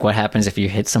wonder what happens if you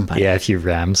hit somebody. Yeah, if you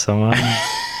ram someone.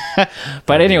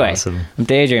 But anyway, awesome. I'm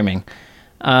daydreaming.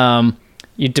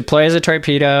 You deploy as a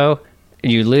torpedo,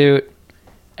 you loot,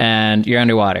 and you're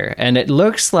underwater. And it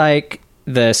looks like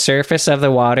the surface of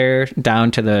the water down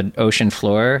to the ocean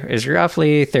floor is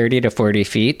roughly 30 to 40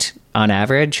 feet on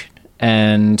average.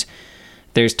 And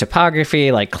there's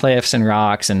topography like cliffs and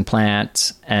rocks and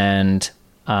plants, and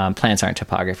plants aren't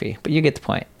topography, but you get the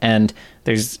point. And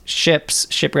there's ships,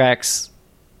 shipwrecks,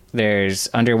 there's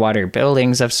underwater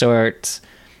buildings of sorts,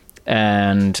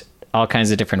 and all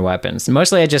kinds of different weapons.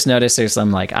 Mostly I just noticed there's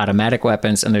some automatic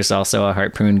weapons, and there's also a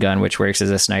harpoon gun which works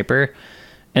as a sniper.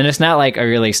 And it's not like a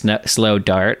really slow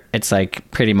dart. It's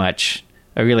pretty much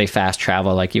a really fast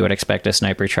travel like you would expect a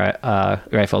sniper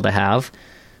rifle to have.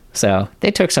 So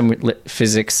they took some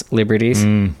physics liberties,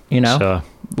 Sure.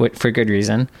 for good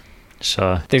reason.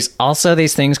 Sure. There's also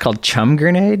these things called chum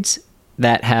grenades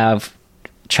that have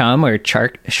chum or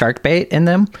shark bait in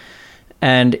them.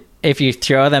 And if you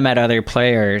throw them at other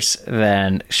players,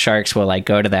 then sharks will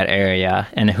go to that area,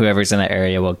 and whoever's in that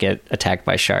area will get attacked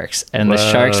by sharks. And the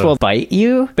sharks will bite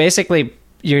you. Basically,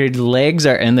 your legs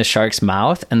are in the shark's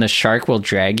mouth, and the shark will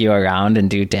drag you around and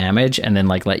do damage, and then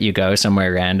let you go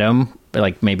somewhere random,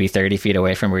 maybe 30 feet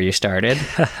away from where you started.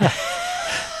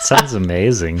 Sounds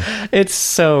amazing. It's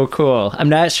so cool. I'm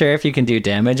not sure if you can do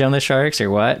damage on the sharks or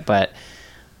what, but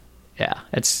yeah,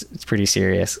 it's pretty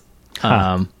serious.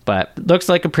 Huh. But looks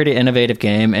like a pretty innovative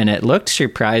game, and it looked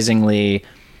surprisingly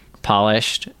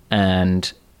polished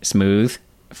and smooth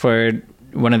for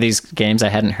one of these games I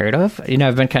hadn't heard of.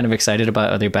 I've been kind of excited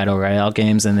about other Battle Royale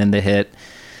games, and then they hit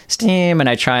Steam, and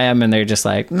I try them, and they're just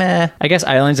meh. I guess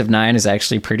Islands of Nine is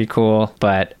actually pretty cool,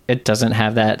 but it doesn't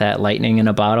have that lightning in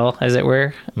a bottle, as it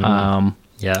were.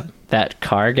 Yeah. That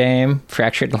car game,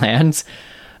 Fractured Lands,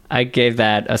 I gave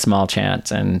that a small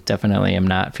chance, and definitely am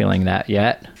not feeling that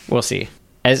yet. We'll see.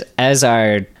 As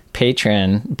our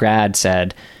patron Brad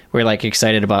said, we're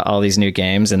excited about all these new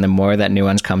games, and the more that new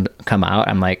ones come out,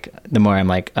 the more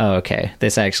I'm oh, okay,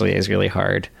 this actually is really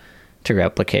hard to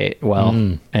replicate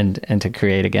well and to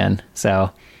create again. So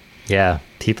yeah,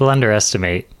 people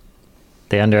underestimate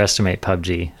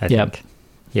PUBG, I think.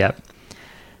 Yep.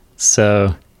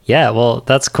 So yeah, well,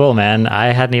 that's cool, man. I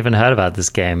hadn't even heard about this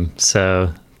game,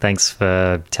 so thanks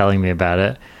for telling me about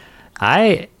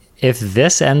it. If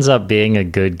this ends up being a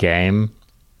good game,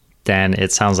 then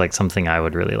it sounds like something I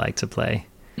would really like to play.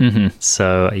 Mm-hmm.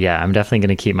 So yeah, I'm definitely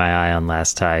going to keep my eye on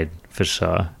Last Tide for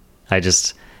sure.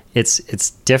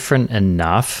 It's different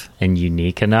enough and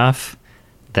unique enough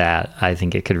that I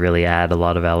think it could really add a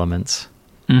lot of elements.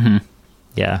 Mm-hmm.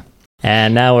 Yeah.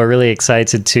 And now we're really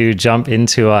excited to jump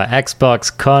into our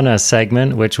Xbox Corner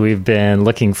segment, which we've been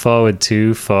looking forward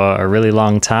to for a really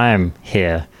long time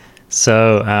here.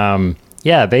 So,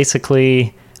 yeah,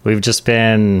 basically, we've just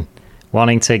been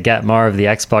wanting to get more of the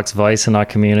Xbox voice in our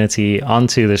community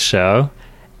onto the show.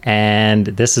 And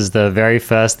this is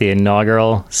the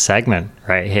inaugural segment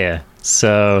right here.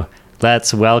 So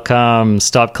let's welcome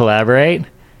Stop Collaborate.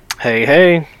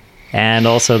 Hey. And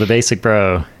also the Basic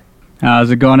Bro.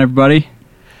 How's it going, everybody?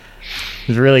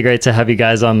 It's really great to have you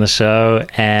guys on the show.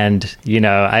 And,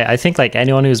 I think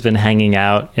anyone who's been hanging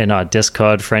out in our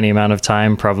Discord for any amount of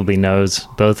time probably knows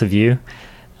both of you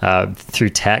through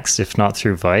text, if not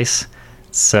through voice.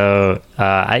 So,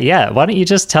 why don't you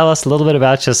just tell us a little bit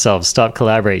about yourself? Stop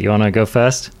Collaborate. You want to go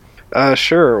first?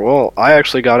 Sure. Well, I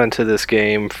actually got into this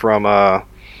game from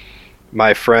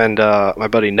my friend, my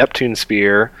buddy Neptune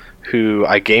Spear, who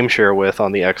I game share with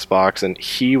on the Xbox, and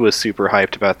he was super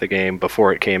hyped about the game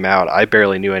before it came out. I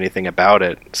barely knew anything about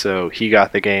it, so he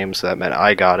got the game, so that meant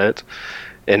I got it.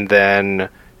 And then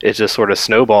it just sort of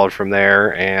snowballed from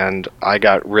there, and I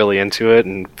got really into it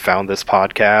and found this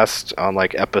podcast on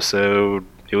like episode.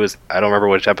 It was, I don't remember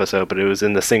which episode, but it was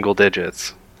in the single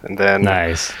digits. And then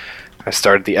Nice. I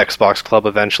started the Xbox Club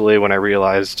eventually when I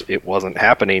realized it wasn't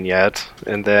happening yet,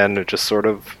 and then it just sort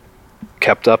of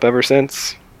kept up ever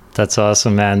since. That's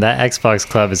awesome, man. That Xbox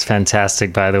Club is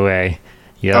fantastic, by the way.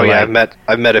 Yeah, Oh yeah,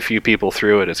 I've met a few people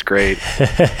through it. It's great.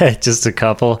 just a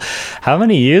couple. How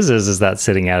many users is that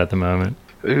sitting at the moment?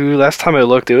 Ooh, last time I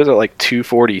looked, it was at like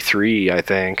 243, I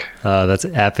think. Oh, that's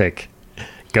epic.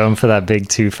 Going for that big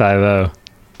 250.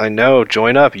 I know.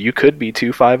 Join up. You could be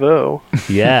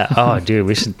 250. Yeah. Oh, dude,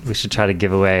 we should try to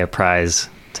give away a prize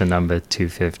to number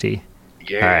 250.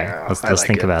 Yeah. All right, let's like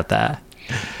think it. about that.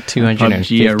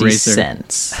 250 eraser.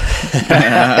 cents.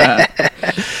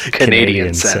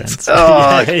 Canadian cents. cents.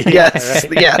 Oh, Yeah, yes,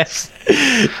 right. yes.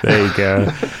 There you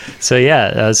go. So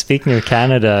yeah, speaking of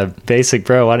Canada, Basic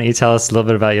Bro, why don't you tell us a little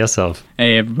bit about yourself?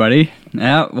 Hey, everybody.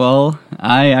 Yeah, well,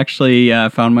 I actually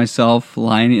found myself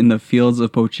lying in the fields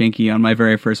of Pochinki on my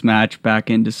very first match back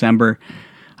in December.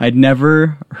 I'd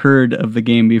never heard of the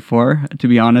game before, to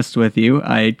be honest with you.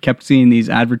 I kept seeing these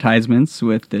advertisements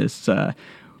with this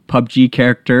PUBG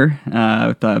character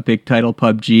with the big title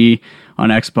PUBG on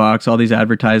Xbox, all these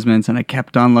advertisements, and I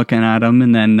kept on looking at them.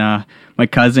 And then my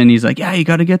cousin, he's like, yeah, you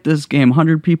got to get this game.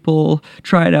 100 people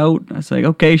try it out. I was like,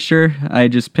 okay, sure. I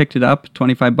just picked it up,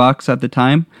 $25 at the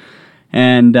time.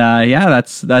 And yeah,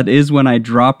 that is when I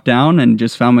dropped down and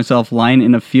just found myself lying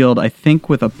in a field, I think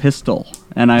with a pistol.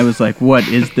 And I was like, what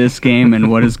is this game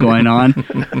and what is going on?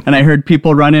 And I heard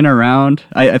people running around.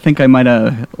 I think I might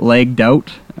have lagged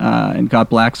out and got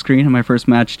black screen in my first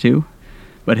match too.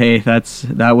 But hey,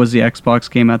 that was the Xbox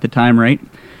game at the time, right?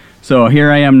 So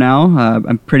here I am now.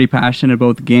 I'm pretty passionate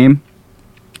about the game.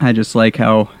 I just like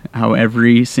how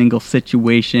every single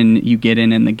situation you get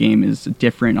in the game is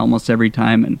different almost every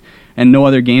time, and no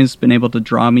other game's been able to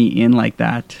draw me in like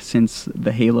that since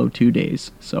the Halo 2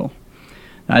 days. So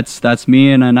that's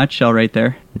me in a nutshell right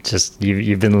there. Just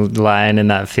you've been lying in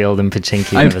that field in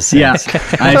Pachinki ever since. Yeah,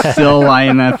 I still lie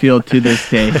in that field to this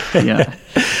day. Yeah,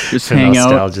 just For hang out.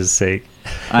 nostalgia's sake.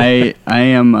 I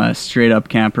am a straight up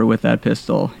camper with that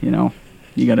pistol. You know,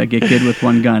 you gotta get good with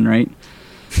one gun, right?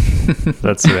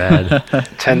 That's rad.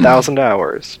 10,000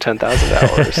 hours. 10,000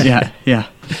 hours. Yeah.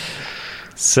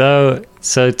 So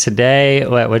today,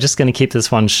 we're just going to keep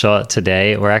this one short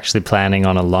today. We're actually planning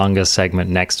on a longer segment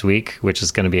next week, which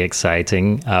is going to be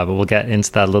exciting. But we'll get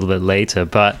into that a little bit later.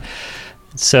 But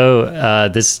so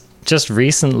this just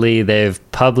recently, they've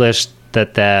published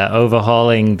that they're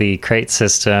overhauling the crate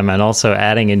system and also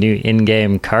adding a new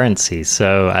in-game currency.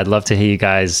 So I'd love to hear you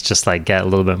guys just like get a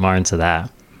little bit more into that.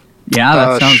 Yeah,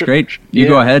 that sounds sure. great. You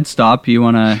go ahead, Stop. You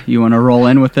wanna roll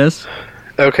in with this?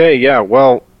 Okay, yeah,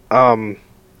 well,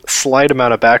 slight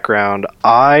amount of background.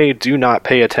 I do not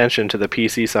pay attention to the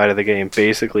PC side of the game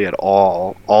basically at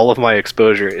all. All of my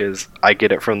exposure is I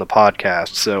get it from the podcast,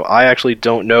 so I actually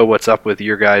don't know what's up with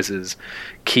your guys'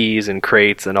 keys and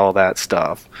crates and all that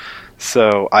stuff.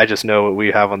 So I just know what we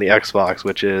have on the Xbox,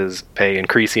 which is pay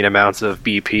increasing amounts of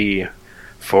BP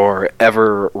for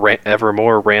ever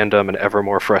more random and ever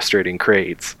more frustrating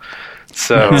crates.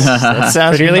 So That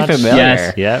sounds Pretty really much. familiar.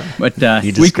 Yes. Yeah. But You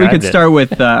we described could it. start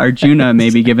with Arjuna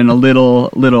maybe giving a little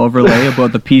overlay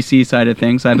about the PC side of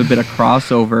things. I have a bit of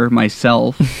crossover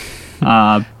myself.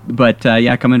 But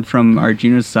yeah, coming from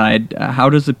Arjuna's side, how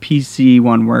does the PC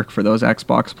one work for those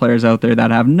Xbox players out there that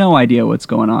have no idea what's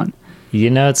going on? You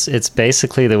know, it's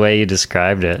basically the way you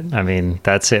described it. I mean,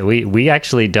 that's it. We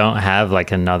actually don't have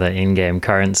like another in-game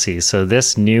currency. So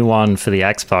this new one for the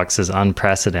Xbox is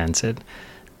unprecedented.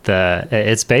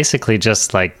 It's basically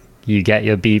just like you get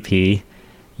your BP,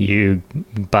 you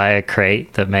buy a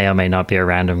crate that may or may not be a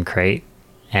random crate,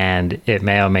 and it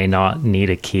may or may not need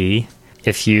a key.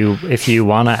 If you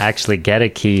want to actually get a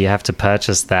key, you have to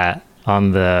purchase that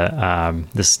on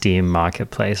the Steam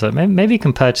marketplace. So maybe you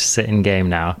can purchase it in game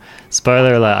now.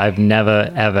 Spoiler alert: I've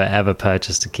never ever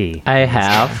purchased a key. I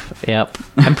have. Yep.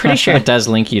 I'm pretty sure it does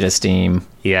link you to Steam.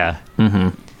 Yeah,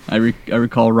 I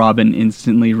recall Robin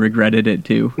instantly regretted it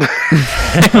too.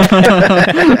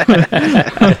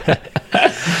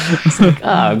 Oh,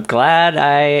 I'm glad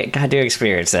I got to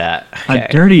experience that. A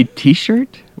dirty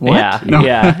T-shirt? What? Yeah, No.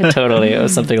 yeah, totally. It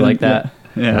was something like that.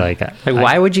 Yeah. like Like,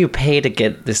 why would you pay to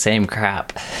get the same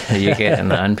crap that you get in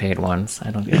the unpaid ones?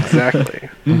 I don't get it. exactly.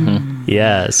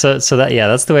 yeah. So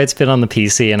that's the way it's been on the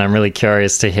PC, and I'm really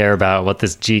curious to hear about what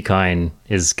this Gcoin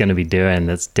is going to be doing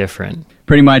that's different.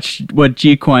 Pretty much what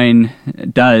Gcoin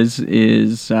does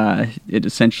is it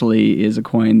essentially is a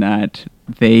coin that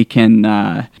they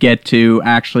can get to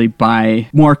actually buy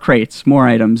more crates, more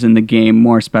items in the game,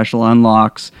 more special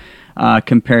unlocks.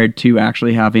 Compared to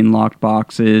actually having locked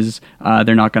boxes,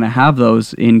 they're not going to have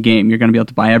those in game. You're going to be able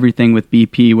to buy everything with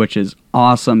BP, which is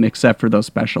awesome, except for those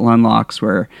special unlocks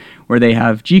where they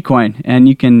have G-Coin, and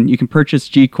you can purchase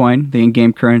G-Coin, the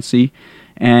in-game currency.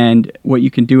 And what you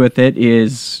can do with it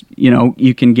is,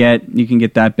 you can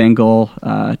get that Bengal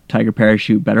Tiger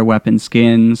Parachute, better weapon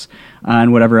skins,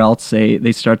 and whatever else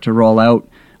they start to roll out,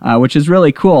 which is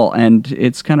really cool. And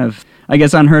it's kind of, I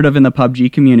guess, unheard of in the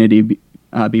PUBG community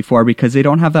before, because they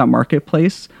don't have that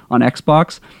marketplace on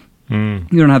Xbox. You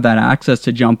don't have that access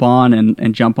to jump on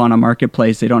and jump on a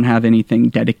marketplace. They don't have anything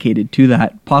dedicated to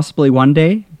that. Possibly one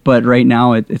day, but right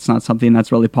now it's not something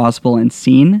that's really possible and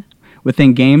seen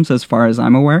within games as far as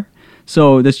I'm aware.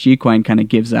 So this G-Coin kind of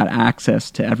gives that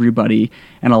access to everybody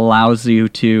and allows you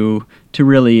to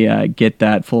really get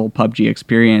that full PUBG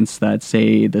experience that,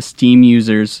 say, the Steam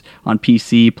users on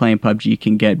PC playing PUBG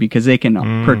can get, because they can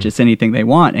purchase anything they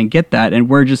want and get that. And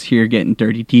we're just here getting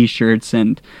dirty T-shirts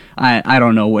and I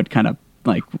don't know what kind of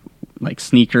like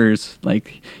sneakers,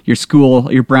 like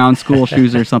your brown school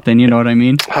shoes or something. You know what I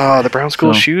mean? Oh, the brown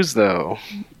school shoes though.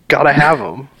 Gotta have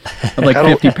them. Like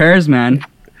 50 pairs, man.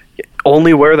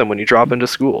 Only wear them when you drop into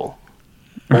school.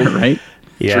 Right?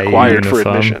 It's required for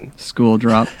admission. School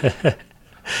drop.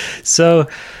 So,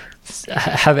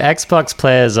 have Xbox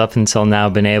players up until now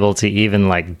been able to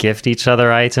even gift each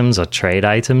other items or trade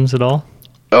items at all?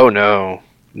 Oh no,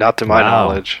 not to my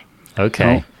knowledge.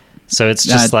 Okay. Oh. So it's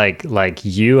just like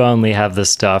you only have the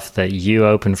stuff that you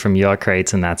open from your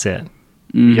crates and that's it.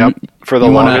 Mm-hmm. Yep. For the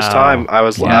longest time, I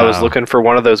was looking for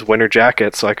one of those winter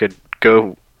jackets so I could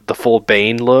go the full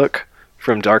Bane look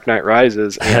from Dark Knight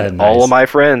Rises, and nice. All of my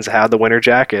friends had the winter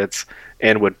jackets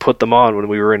and would put them on when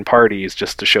we were in parties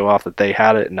just to show off that they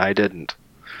had it and I didn't.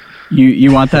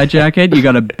 You want that jacket? You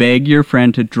got to beg your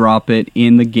friend to drop it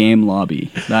in the game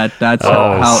lobby. That's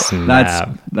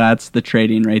the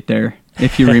trading right there,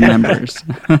 if he remembers.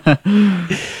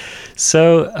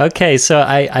 So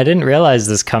I didn't realize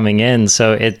this coming in.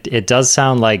 So it does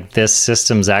sound like this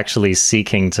system's actually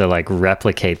seeking to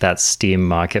replicate that Steam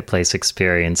marketplace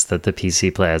experience that the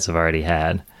PC players have already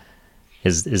had.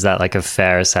 Is that a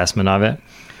fair assessment of it?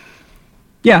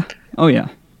 Yeah. Oh yeah,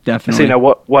 definitely. See, now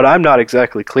what I'm not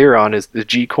exactly clear on is the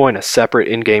G-Coin a separate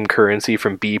in-game currency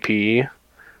from BP,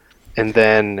 and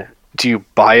then do you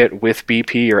buy it with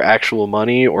BP or actual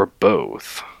money or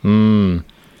both? Go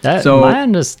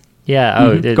ahead.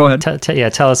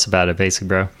 Tell us about it, Basic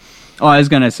Bro. Oh, I was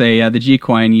going to say, the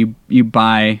G-Coin, you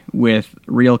buy with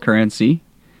real currency,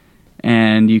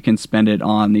 and you can spend it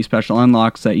on these special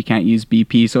unlocks that you can't use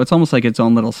BP. So it's almost like its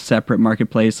own little separate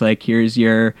marketplace. Like, here's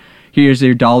your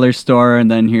dollar store,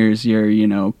 and then here's your,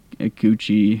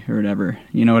 Gucci or whatever.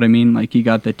 You know what I mean? Like, you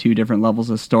got the two different levels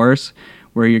of stores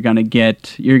where you're going to get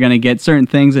certain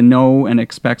things and know and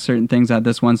expect certain things at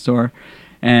this one store.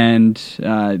 And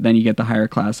then you get the higher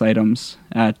class items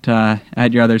at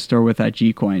your other store with that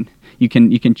G-Coin. You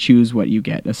can choose what you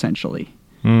get, essentially.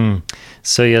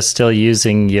 So you're still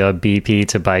using your BP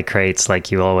to buy crates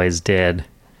like you always did.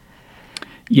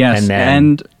 Yes,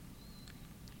 and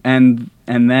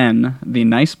then the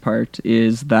nice part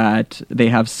is that they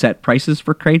have set prices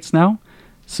for crates now.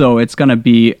 So it's going to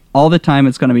be, all the time,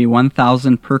 it's going to be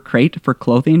 1,000 per crate for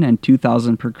clothing and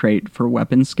 2,000 per crate for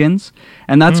weapon skins.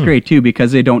 And that's great too,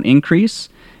 because they don't increase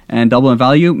and double in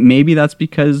value. Maybe that's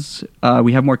because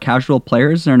we have more casual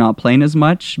players. They're not playing as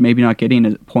much, maybe not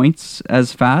getting points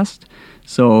as fast.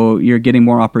 So you're getting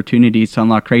more opportunities to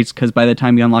unlock crates, because by the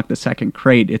time you unlock the second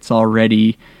crate, it's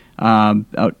already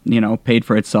paid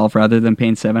for itself. Rather than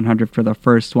paying $700 for the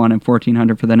first one and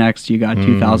 $1,400 for the next, you got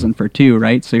 $2,000 for two,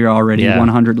 right? So you're already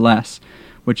 $100 less,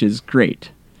 which is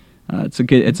great. It's a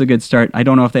good start. I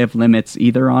don't know if they have limits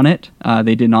either on it.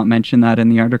 They did not mention that in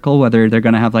the article, whether they're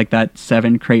going to have that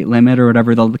 7 crate limit or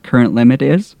whatever the current limit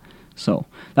is. So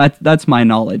that's my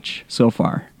knowledge so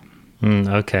far.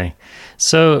 Okay.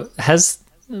 So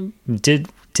did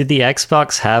the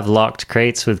Xbox have locked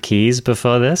crates with keys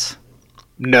before this?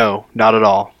 No, not at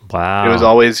all. Wow. It was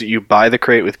always, you buy the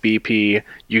crate with BP,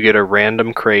 you get a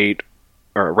random crate,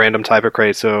 or a random type of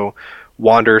crate, so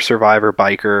Wanderer, Survivor,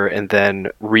 Biker, and then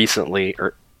recently,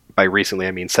 or by recently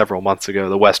I mean several months ago,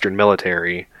 the Western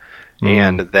Military,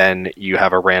 and then you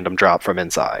have a random drop from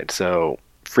inside. So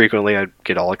frequently I'd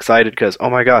get all excited because,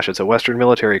 oh my gosh, it's a Western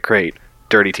Military crate,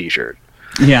 dirty t-shirt.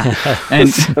 Yeah, and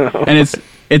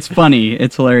it's funny,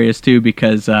 it's hilarious too,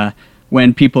 because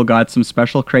when people got some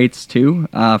special crates too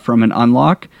from an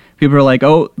unlock, people are like,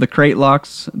 oh, the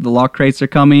lock crates are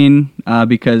coming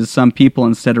because some people,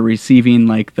 instead of receiving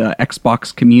like the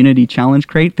Xbox Community Challenge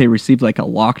crate, they received like a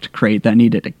locked crate that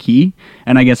needed a key.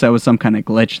 And I guess that was some kind of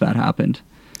glitch that happened.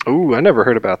 Ooh, I never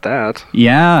heard about that.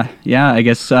 Yeah. I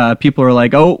guess people are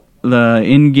like, oh, the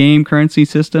in-game currency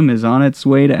system is on its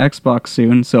way to Xbox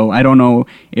soon. So I don't know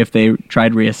if they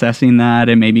tried reassessing that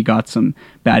and maybe got some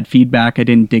bad feedback. I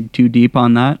didn't dig too deep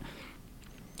on that.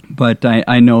 But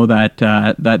I know that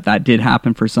that did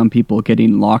happen for some people,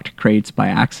 getting locked crates by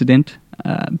accident.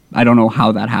 I don't know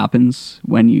how that happens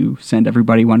when you send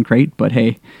everybody one crate, but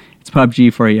hey, it's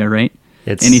PUBG for you, right?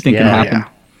 Anything can happen. Yeah.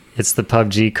 It's the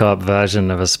PUBG co-op version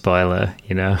of a spoiler,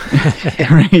 you know?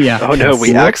 Yeah. Oh no,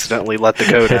 we accidentally let the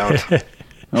code out.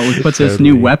 Oh, we put this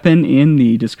new weapon in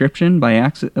the description by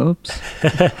accident. Oops.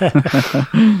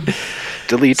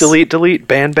 delete,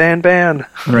 ban.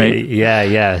 Right.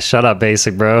 Yeah. Shut up,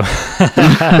 basic bro.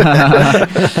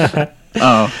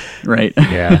 Oh, right.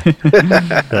 Yeah.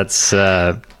 That's,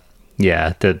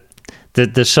 yeah.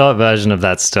 The short version of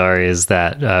that story is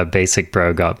that Basic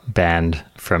Bro got banned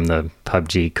from the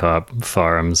PUBG co-op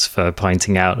forums for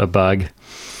pointing out a bug.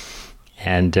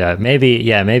 And maybe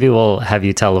we'll have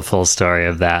you tell the full story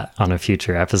of that on a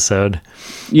future episode.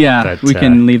 Yeah, But, we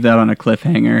can leave that on a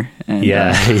cliffhanger. And,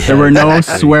 there were no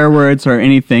swear words or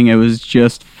anything. It was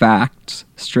just facts,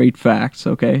 straight facts,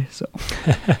 okay? So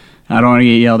I don't want to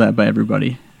get yelled at by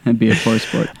everybody and be a poor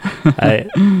sport.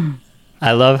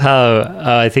 I love how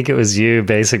I think it was you,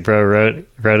 Basic Bro,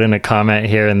 wrote in a comment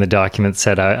here in the document,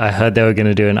 said, I heard they were going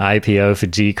to do an IPO for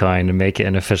Gcoin and make it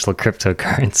an official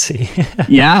cryptocurrency.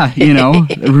 Yeah,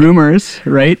 rumors,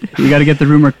 right? You got to get the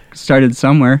rumor started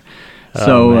somewhere.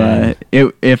 So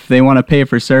if they want to pay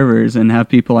for servers and have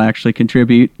people actually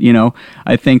contribute,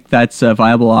 I think that's a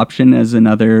viable option as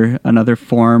another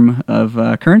form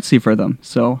of currency for them.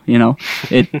 So,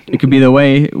 it could be the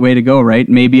way to go, right?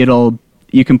 Maybe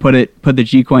you can put the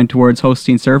Gcoin towards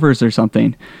hosting servers or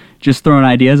something. Just throwing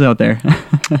ideas out there.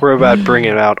 We're about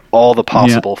bringing out all the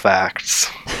possible facts.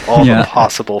 The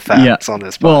possible facts on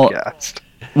this podcast.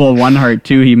 Well, One Heart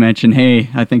too, he mentioned, hey,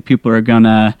 I think people are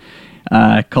gonna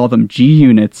call them G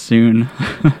units soon.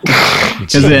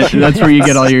 Because that's where you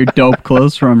get all your dope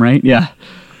clothes from, right? Yeah.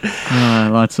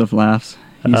 Lots of laughs.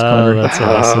 He's clever. That's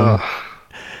awesome.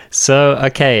 So,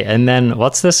 okay, and then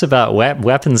what's this about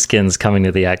weapon skins coming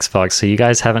to the Xbox? So you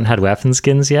guys haven't had weapon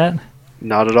skins yet?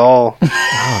 Not at all.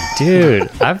 Oh, dude,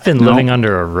 I've been living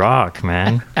under a rock,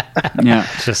 man. Yeah.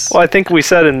 Well, I think we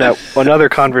said in that another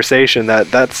conversation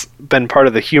that's been part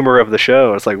of the humor of the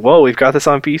show. It's like, whoa, we've got this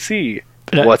on PC.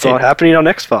 What's all happening on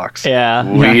Xbox? Yeah.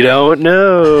 We don't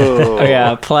know. Oh,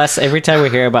 yeah. Plus, every time we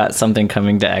hear about something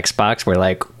coming to Xbox, we're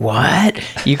like, what?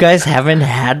 You guys haven't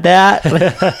had that?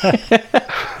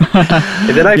 And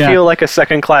then I feel like a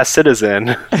second-class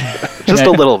citizen. Just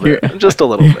a little bit. Just a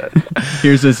little bit.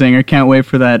 Here's the zinger. Can't wait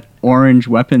for that orange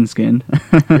weapon skin.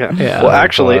 Yeah. Well,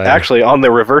 actually, on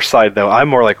the reverse side, though, I'm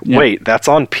more like, wait, that's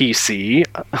on PC?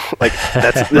 Like,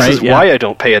 this is why I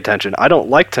don't pay attention. I don't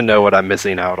like to know what I'm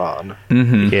missing out on.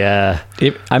 Mm-hmm. Yeah.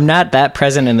 I'm not that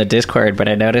present in the Discord, but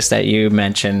I noticed that you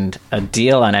mentioned a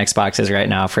deal on Xboxes right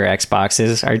now for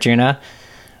Xboxes, Arjuna,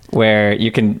 where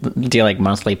you can do like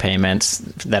monthly payments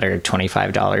that are $25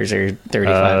 or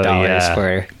 $35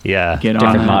 for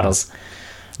different models.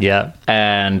 Yeah.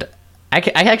 And I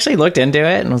actually looked into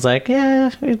it and was like, yeah,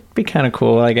 it'd be kind of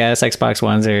cool, I guess. Xbox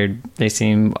Ones they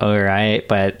seem all right,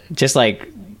 but just like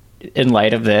in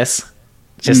light of this,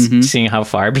 just seeing how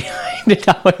far behind it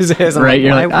always is, I'm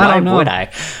like, why would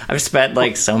I? I've spent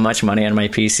like so much money on my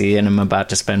PC and I'm about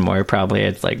to spend more probably.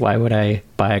 It's like, why would I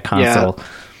buy a console? Yeah.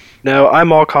 No,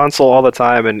 I'm all console all the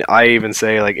time, and I even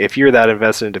say, like, if you're that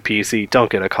invested into PC, don't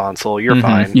get a console. You're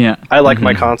fine. Yeah. I like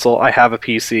my console. I have a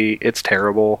PC. It's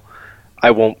terrible.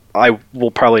 I will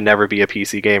probably never be a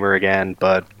PC gamer again,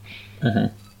 but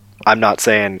I'm not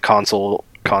saying console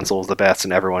is the best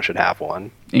and everyone should have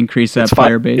one. Increase that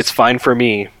player base. It's fine for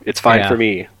me. It's fine for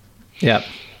me. Yep.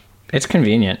 It's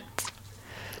convenient.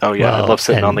 Oh, yeah. I love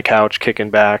sitting on the couch,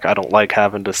 kicking back. I don't like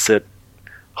having to sit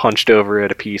hunched over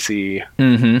at a PC.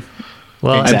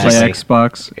 Well, I play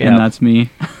Xbox, and that's me.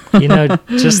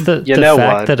 Just the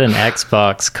fact that an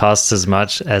Xbox costs as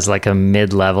much as like a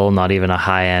mid-level, not even a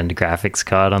high-end graphics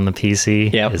card on the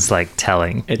PC is like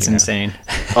telling. It's insane.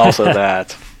 Also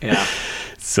that. Yeah.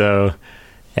 So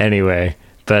anyway,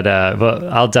 but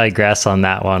I'll digress on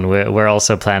that one. We're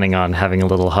also planning on having a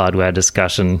little hardware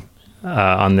discussion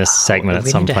on this segment at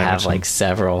some point. We need to have like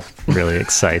several. Really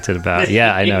excited about.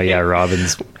 Yeah, I know. Yeah,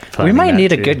 Robin's. We might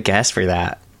need a good guest for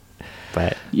that.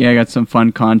 But yeah, I got some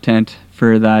fun content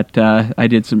for that. I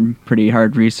did some pretty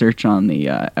hard research on the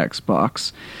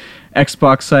Xbox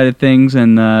side of things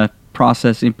and the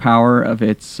processing power of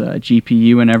its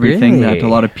GPU and everything that a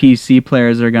lot of PC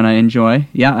players are going to enjoy.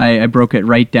 Yeah, I broke it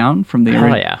right down from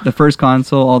the first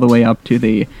console all the way up to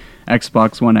the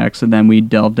Xbox One X, and then we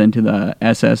delved into the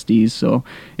SSDs. So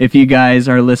if you guys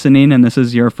are listening and this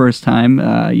is your first time,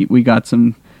 we got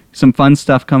some fun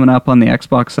stuff coming up on the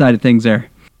Xbox side of things there.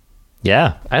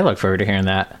 Yeah. I look forward to hearing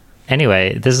that.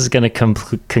 Anyway, this is going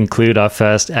to conclude our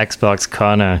first Xbox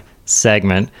Corner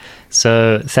segment.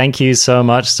 So thank you so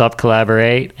much, Stop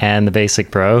Collaborate and the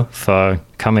Basic Bro, for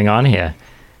coming on here.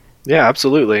 Yeah,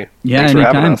 absolutely. Yeah, Thanks for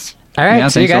having anytime. us. All right, Yeah,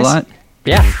 see you thanks guys. a lot.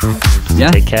 Yeah.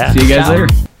 Take care. See you guys Ciao. later.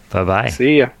 Bye-bye.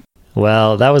 See ya.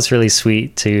 Well, that was really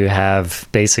sweet to have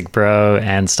Basic Bro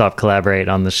and Stop Collaborate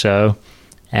on the show.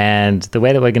 And the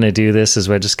way that we're going to do this is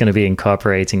we're just going to be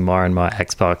incorporating more and more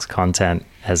Xbox content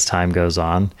as time goes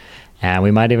on. And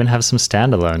we might even have some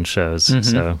standalone shows.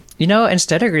 So You know,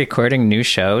 instead of recording new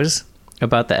shows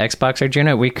about the Xbox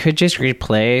Arjuna, we could just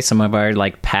replay some of our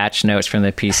like patch notes from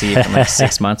the PC from like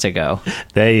 6 months ago.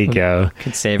 there you go.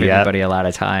 Could save Yep. everybody a lot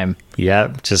of time.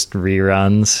 Yep, just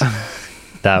reruns.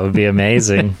 That would be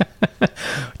amazing.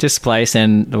 Just splice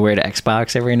in the word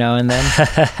Xbox every now and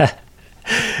then.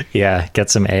 Yeah, get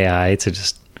some AI to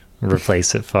just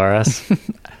replace it for us.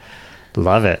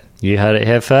 Love it. You heard it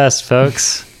here first,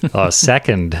 folks. Or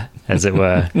second, as it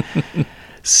were.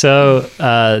 So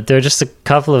there are just a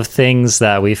couple of things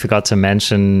that we forgot to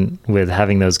mention with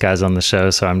having those guys on the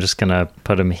show, so I'm just going to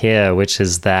put them here, which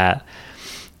is that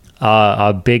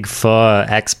our big four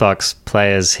Xbox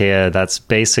players here, that's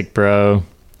Basic Bro,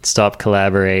 Stop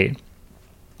Collaborate,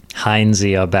 Heinze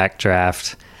or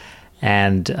Backdraft,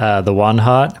 and the One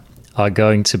Heart are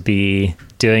going to be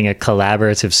doing a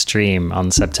collaborative stream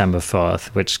on September 4th,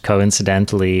 which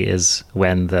coincidentally is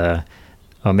when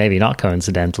or maybe not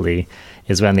coincidentally,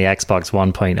 is when the Xbox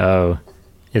 1.0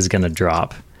 is going to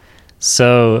drop.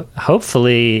 So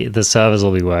hopefully the servers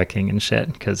will be working and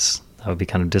shit, because that would be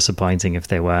kind of disappointing if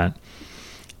they weren't.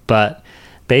 But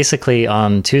basically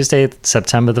on Tuesday,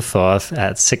 September the 4th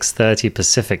at 6:30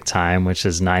 Pacific time, which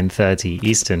is 9:30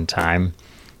 Eastern time,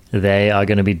 they are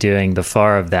going to be doing the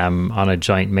four of them on a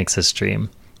joint Mixer stream.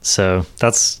 So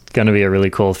that's going to be a really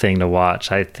cool thing to watch.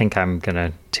 I think I'm going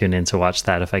to tune in to watch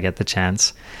that if I get the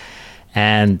chance.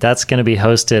 And that's going to be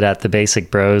hosted at the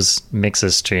Basic Bros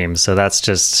Mixer stream. So that's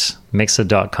just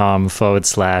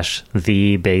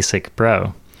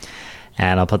mixer.com/thebasicbro.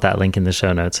 And I'll put that link in the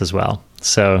show notes as well.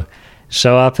 So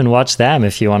show up and watch them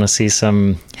if you want to see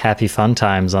some happy fun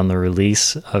times on the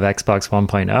release of Xbox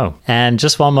 1.0. And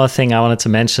just one more thing I wanted to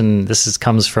mention. This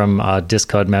comes from our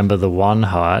Discord member, the One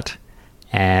Heart.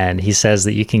 And he says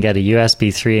that you can get a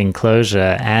USB 3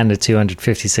 enclosure and a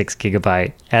 256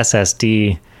 gigabyte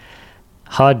SSD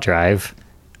hard drive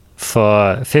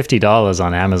for $50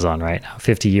 on Amazon right now,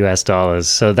 $50 US.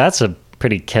 So that's a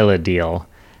pretty killer deal.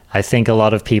 I think a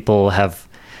lot of people have,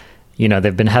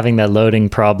 they've been having their loading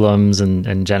problems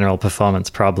and general performance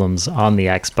problems on the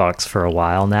Xbox for a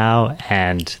while now,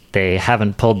 and they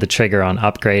haven't pulled the trigger on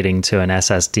upgrading to an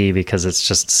SSD because it's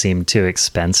just seemed too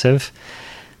expensive.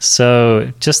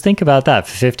 So just think about that.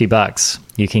 For $50,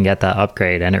 you can get that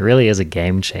upgrade, and it really is a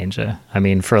game changer. I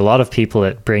mean, for a lot of people,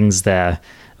 it brings their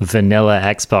vanilla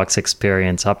Xbox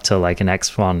experience up to like an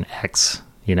X1 X,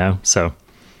 So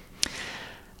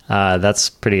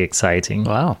that's pretty exciting.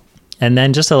 Wow. And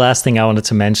then just the last thing I wanted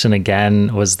to mention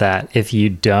again was that if you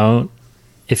don't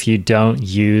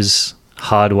use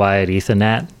hardwired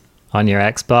Ethernet on your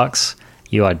Xbox,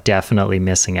 you are definitely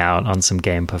missing out on some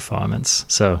game performance.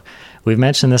 So we've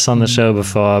mentioned this on the show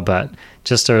before, but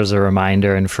just as a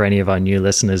reminder, and for any of our new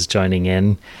listeners joining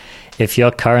in, if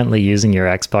you're currently using your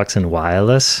Xbox in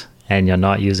wireless and you're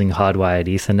not using hardwired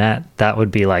Ethernet, that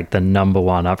would be like the number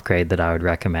one upgrade that I would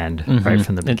recommend right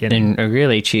from the beginning. And a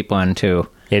really cheap one too.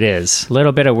 It is. A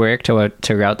little bit of work to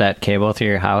route that cable through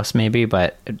your house maybe,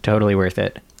 but totally worth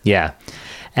it. Yeah.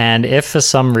 And if for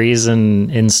some reason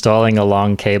installing a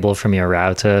long cable from your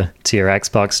router to your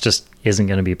Xbox just isn't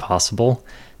going to be possible,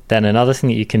 then another thing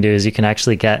that you can do is you can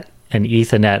actually get an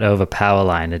Ethernet over power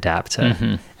line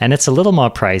adapter. And it's a little more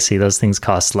pricey. Those things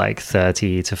cost like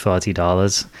 $30 to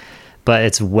 $40, but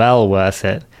it's well worth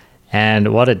it.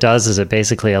 And what it does is it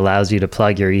basically allows you to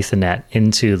plug your Ethernet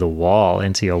into the wall,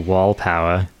 into your wall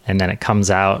power, and then it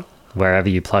comes out wherever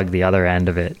you plug the other end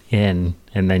of it in,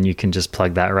 and then you can just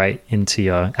plug that right into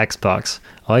your Xbox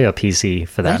or your PC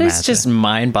for that matter. That is just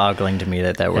mind-boggling to me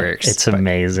that works. It's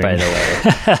amazing. By the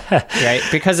way. Right?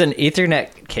 Because an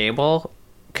Ethernet cable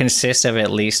consists of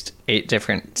at least 8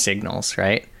 different signals,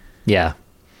 right? Yeah.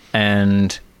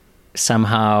 And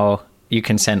somehow you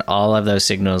can send all of those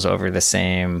signals over the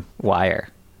same wire.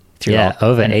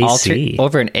 Over AC.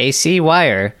 Over an AC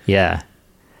wire. Yeah.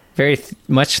 Very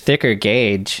much thicker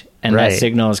gauge, and that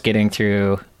signal is getting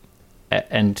through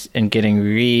and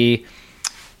getting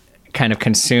kind of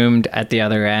consumed at the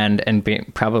other end and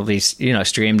being probably,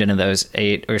 streamed into those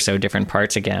 8 or so different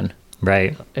parts again.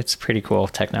 Right. It's pretty cool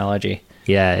technology.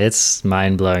 Yeah, it's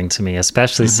mind-blowing to me,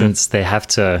 especially since they have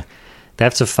to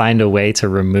find a way to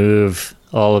remove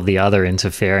all of the other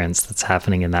interference that's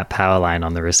happening in that power line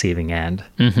on the receiving end.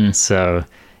 So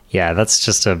yeah, that's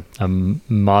just a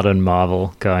modern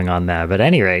marvel going on there. But at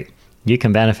any rate, you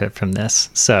can benefit from this.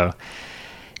 So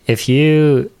if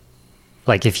you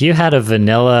had a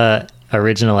vanilla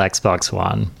original Xbox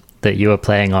One that you were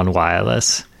playing on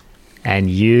wireless, and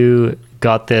you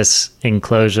got this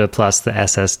enclosure plus the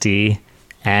SSD,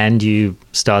 and you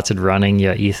started running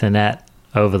your Ethernet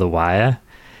over the wire,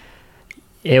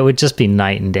 it would just be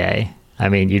night and day. I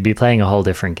mean, you'd be playing a whole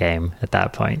different game at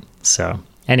that point. So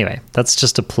anyway, that's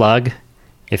just a plug.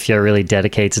 If you're really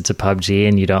dedicated to PUBG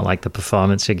and you don't like the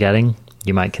performance you're getting,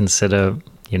 you might consider,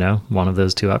 one of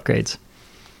those 2 upgrades.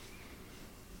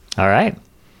 All right.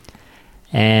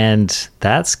 And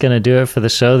that's going to do it for the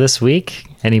show this week.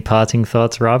 Any parting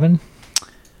thoughts, Robin?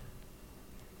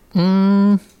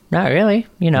 Not really.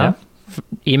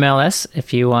 Email us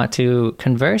if you want to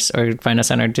converse, or find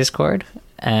us on our Discord.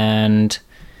 And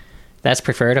that's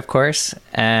preferred, of course.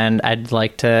 And I'd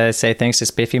like to say thanks to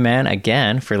Spiffy Man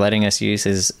again for letting us use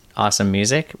his awesome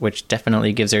music, which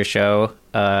definitely gives our show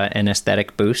an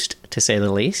aesthetic boost, to say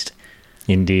the least.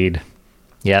 Indeed.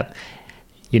 Yep.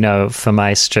 For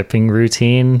my stripping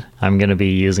routine, I'm going to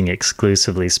be using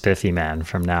exclusively Spiffy Man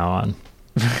from now on.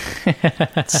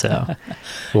 So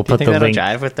we'll put the link.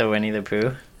 Jive with the Winnie the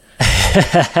Pooh?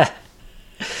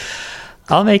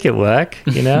 I'll make it work,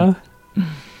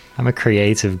 I'm a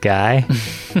creative guy.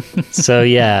 So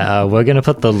yeah, we're going to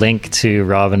put the link to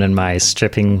Robin and my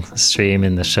stripping stream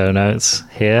in the show notes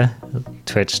here,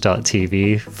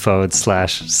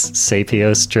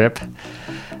 twitch.tv/Sapio strip.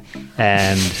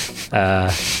 And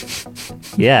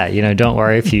don't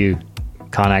worry if you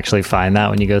can't actually find that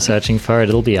when you go searching for it.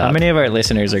 It'll be up. How many of our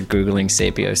listeners are Googling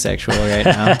sapiosexual right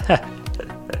now?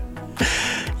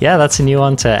 Yeah, that's a new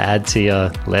one to add to your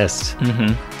list.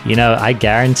 I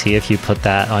guarantee if you put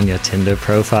that on your Tinder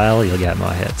profile, you'll get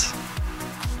more hits.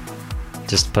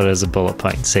 Just put it as a bullet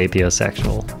point,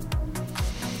 sapiosexual.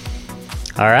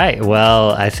 All right,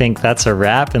 well, I think that's a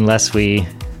wrap, unless we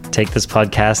take this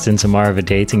podcast into more of a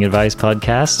dating advice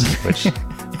podcast, which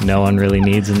no one really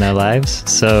needs in their lives.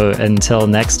 So until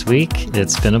next week,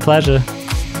 it's been a pleasure.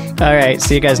 All right,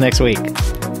 see you guys next week.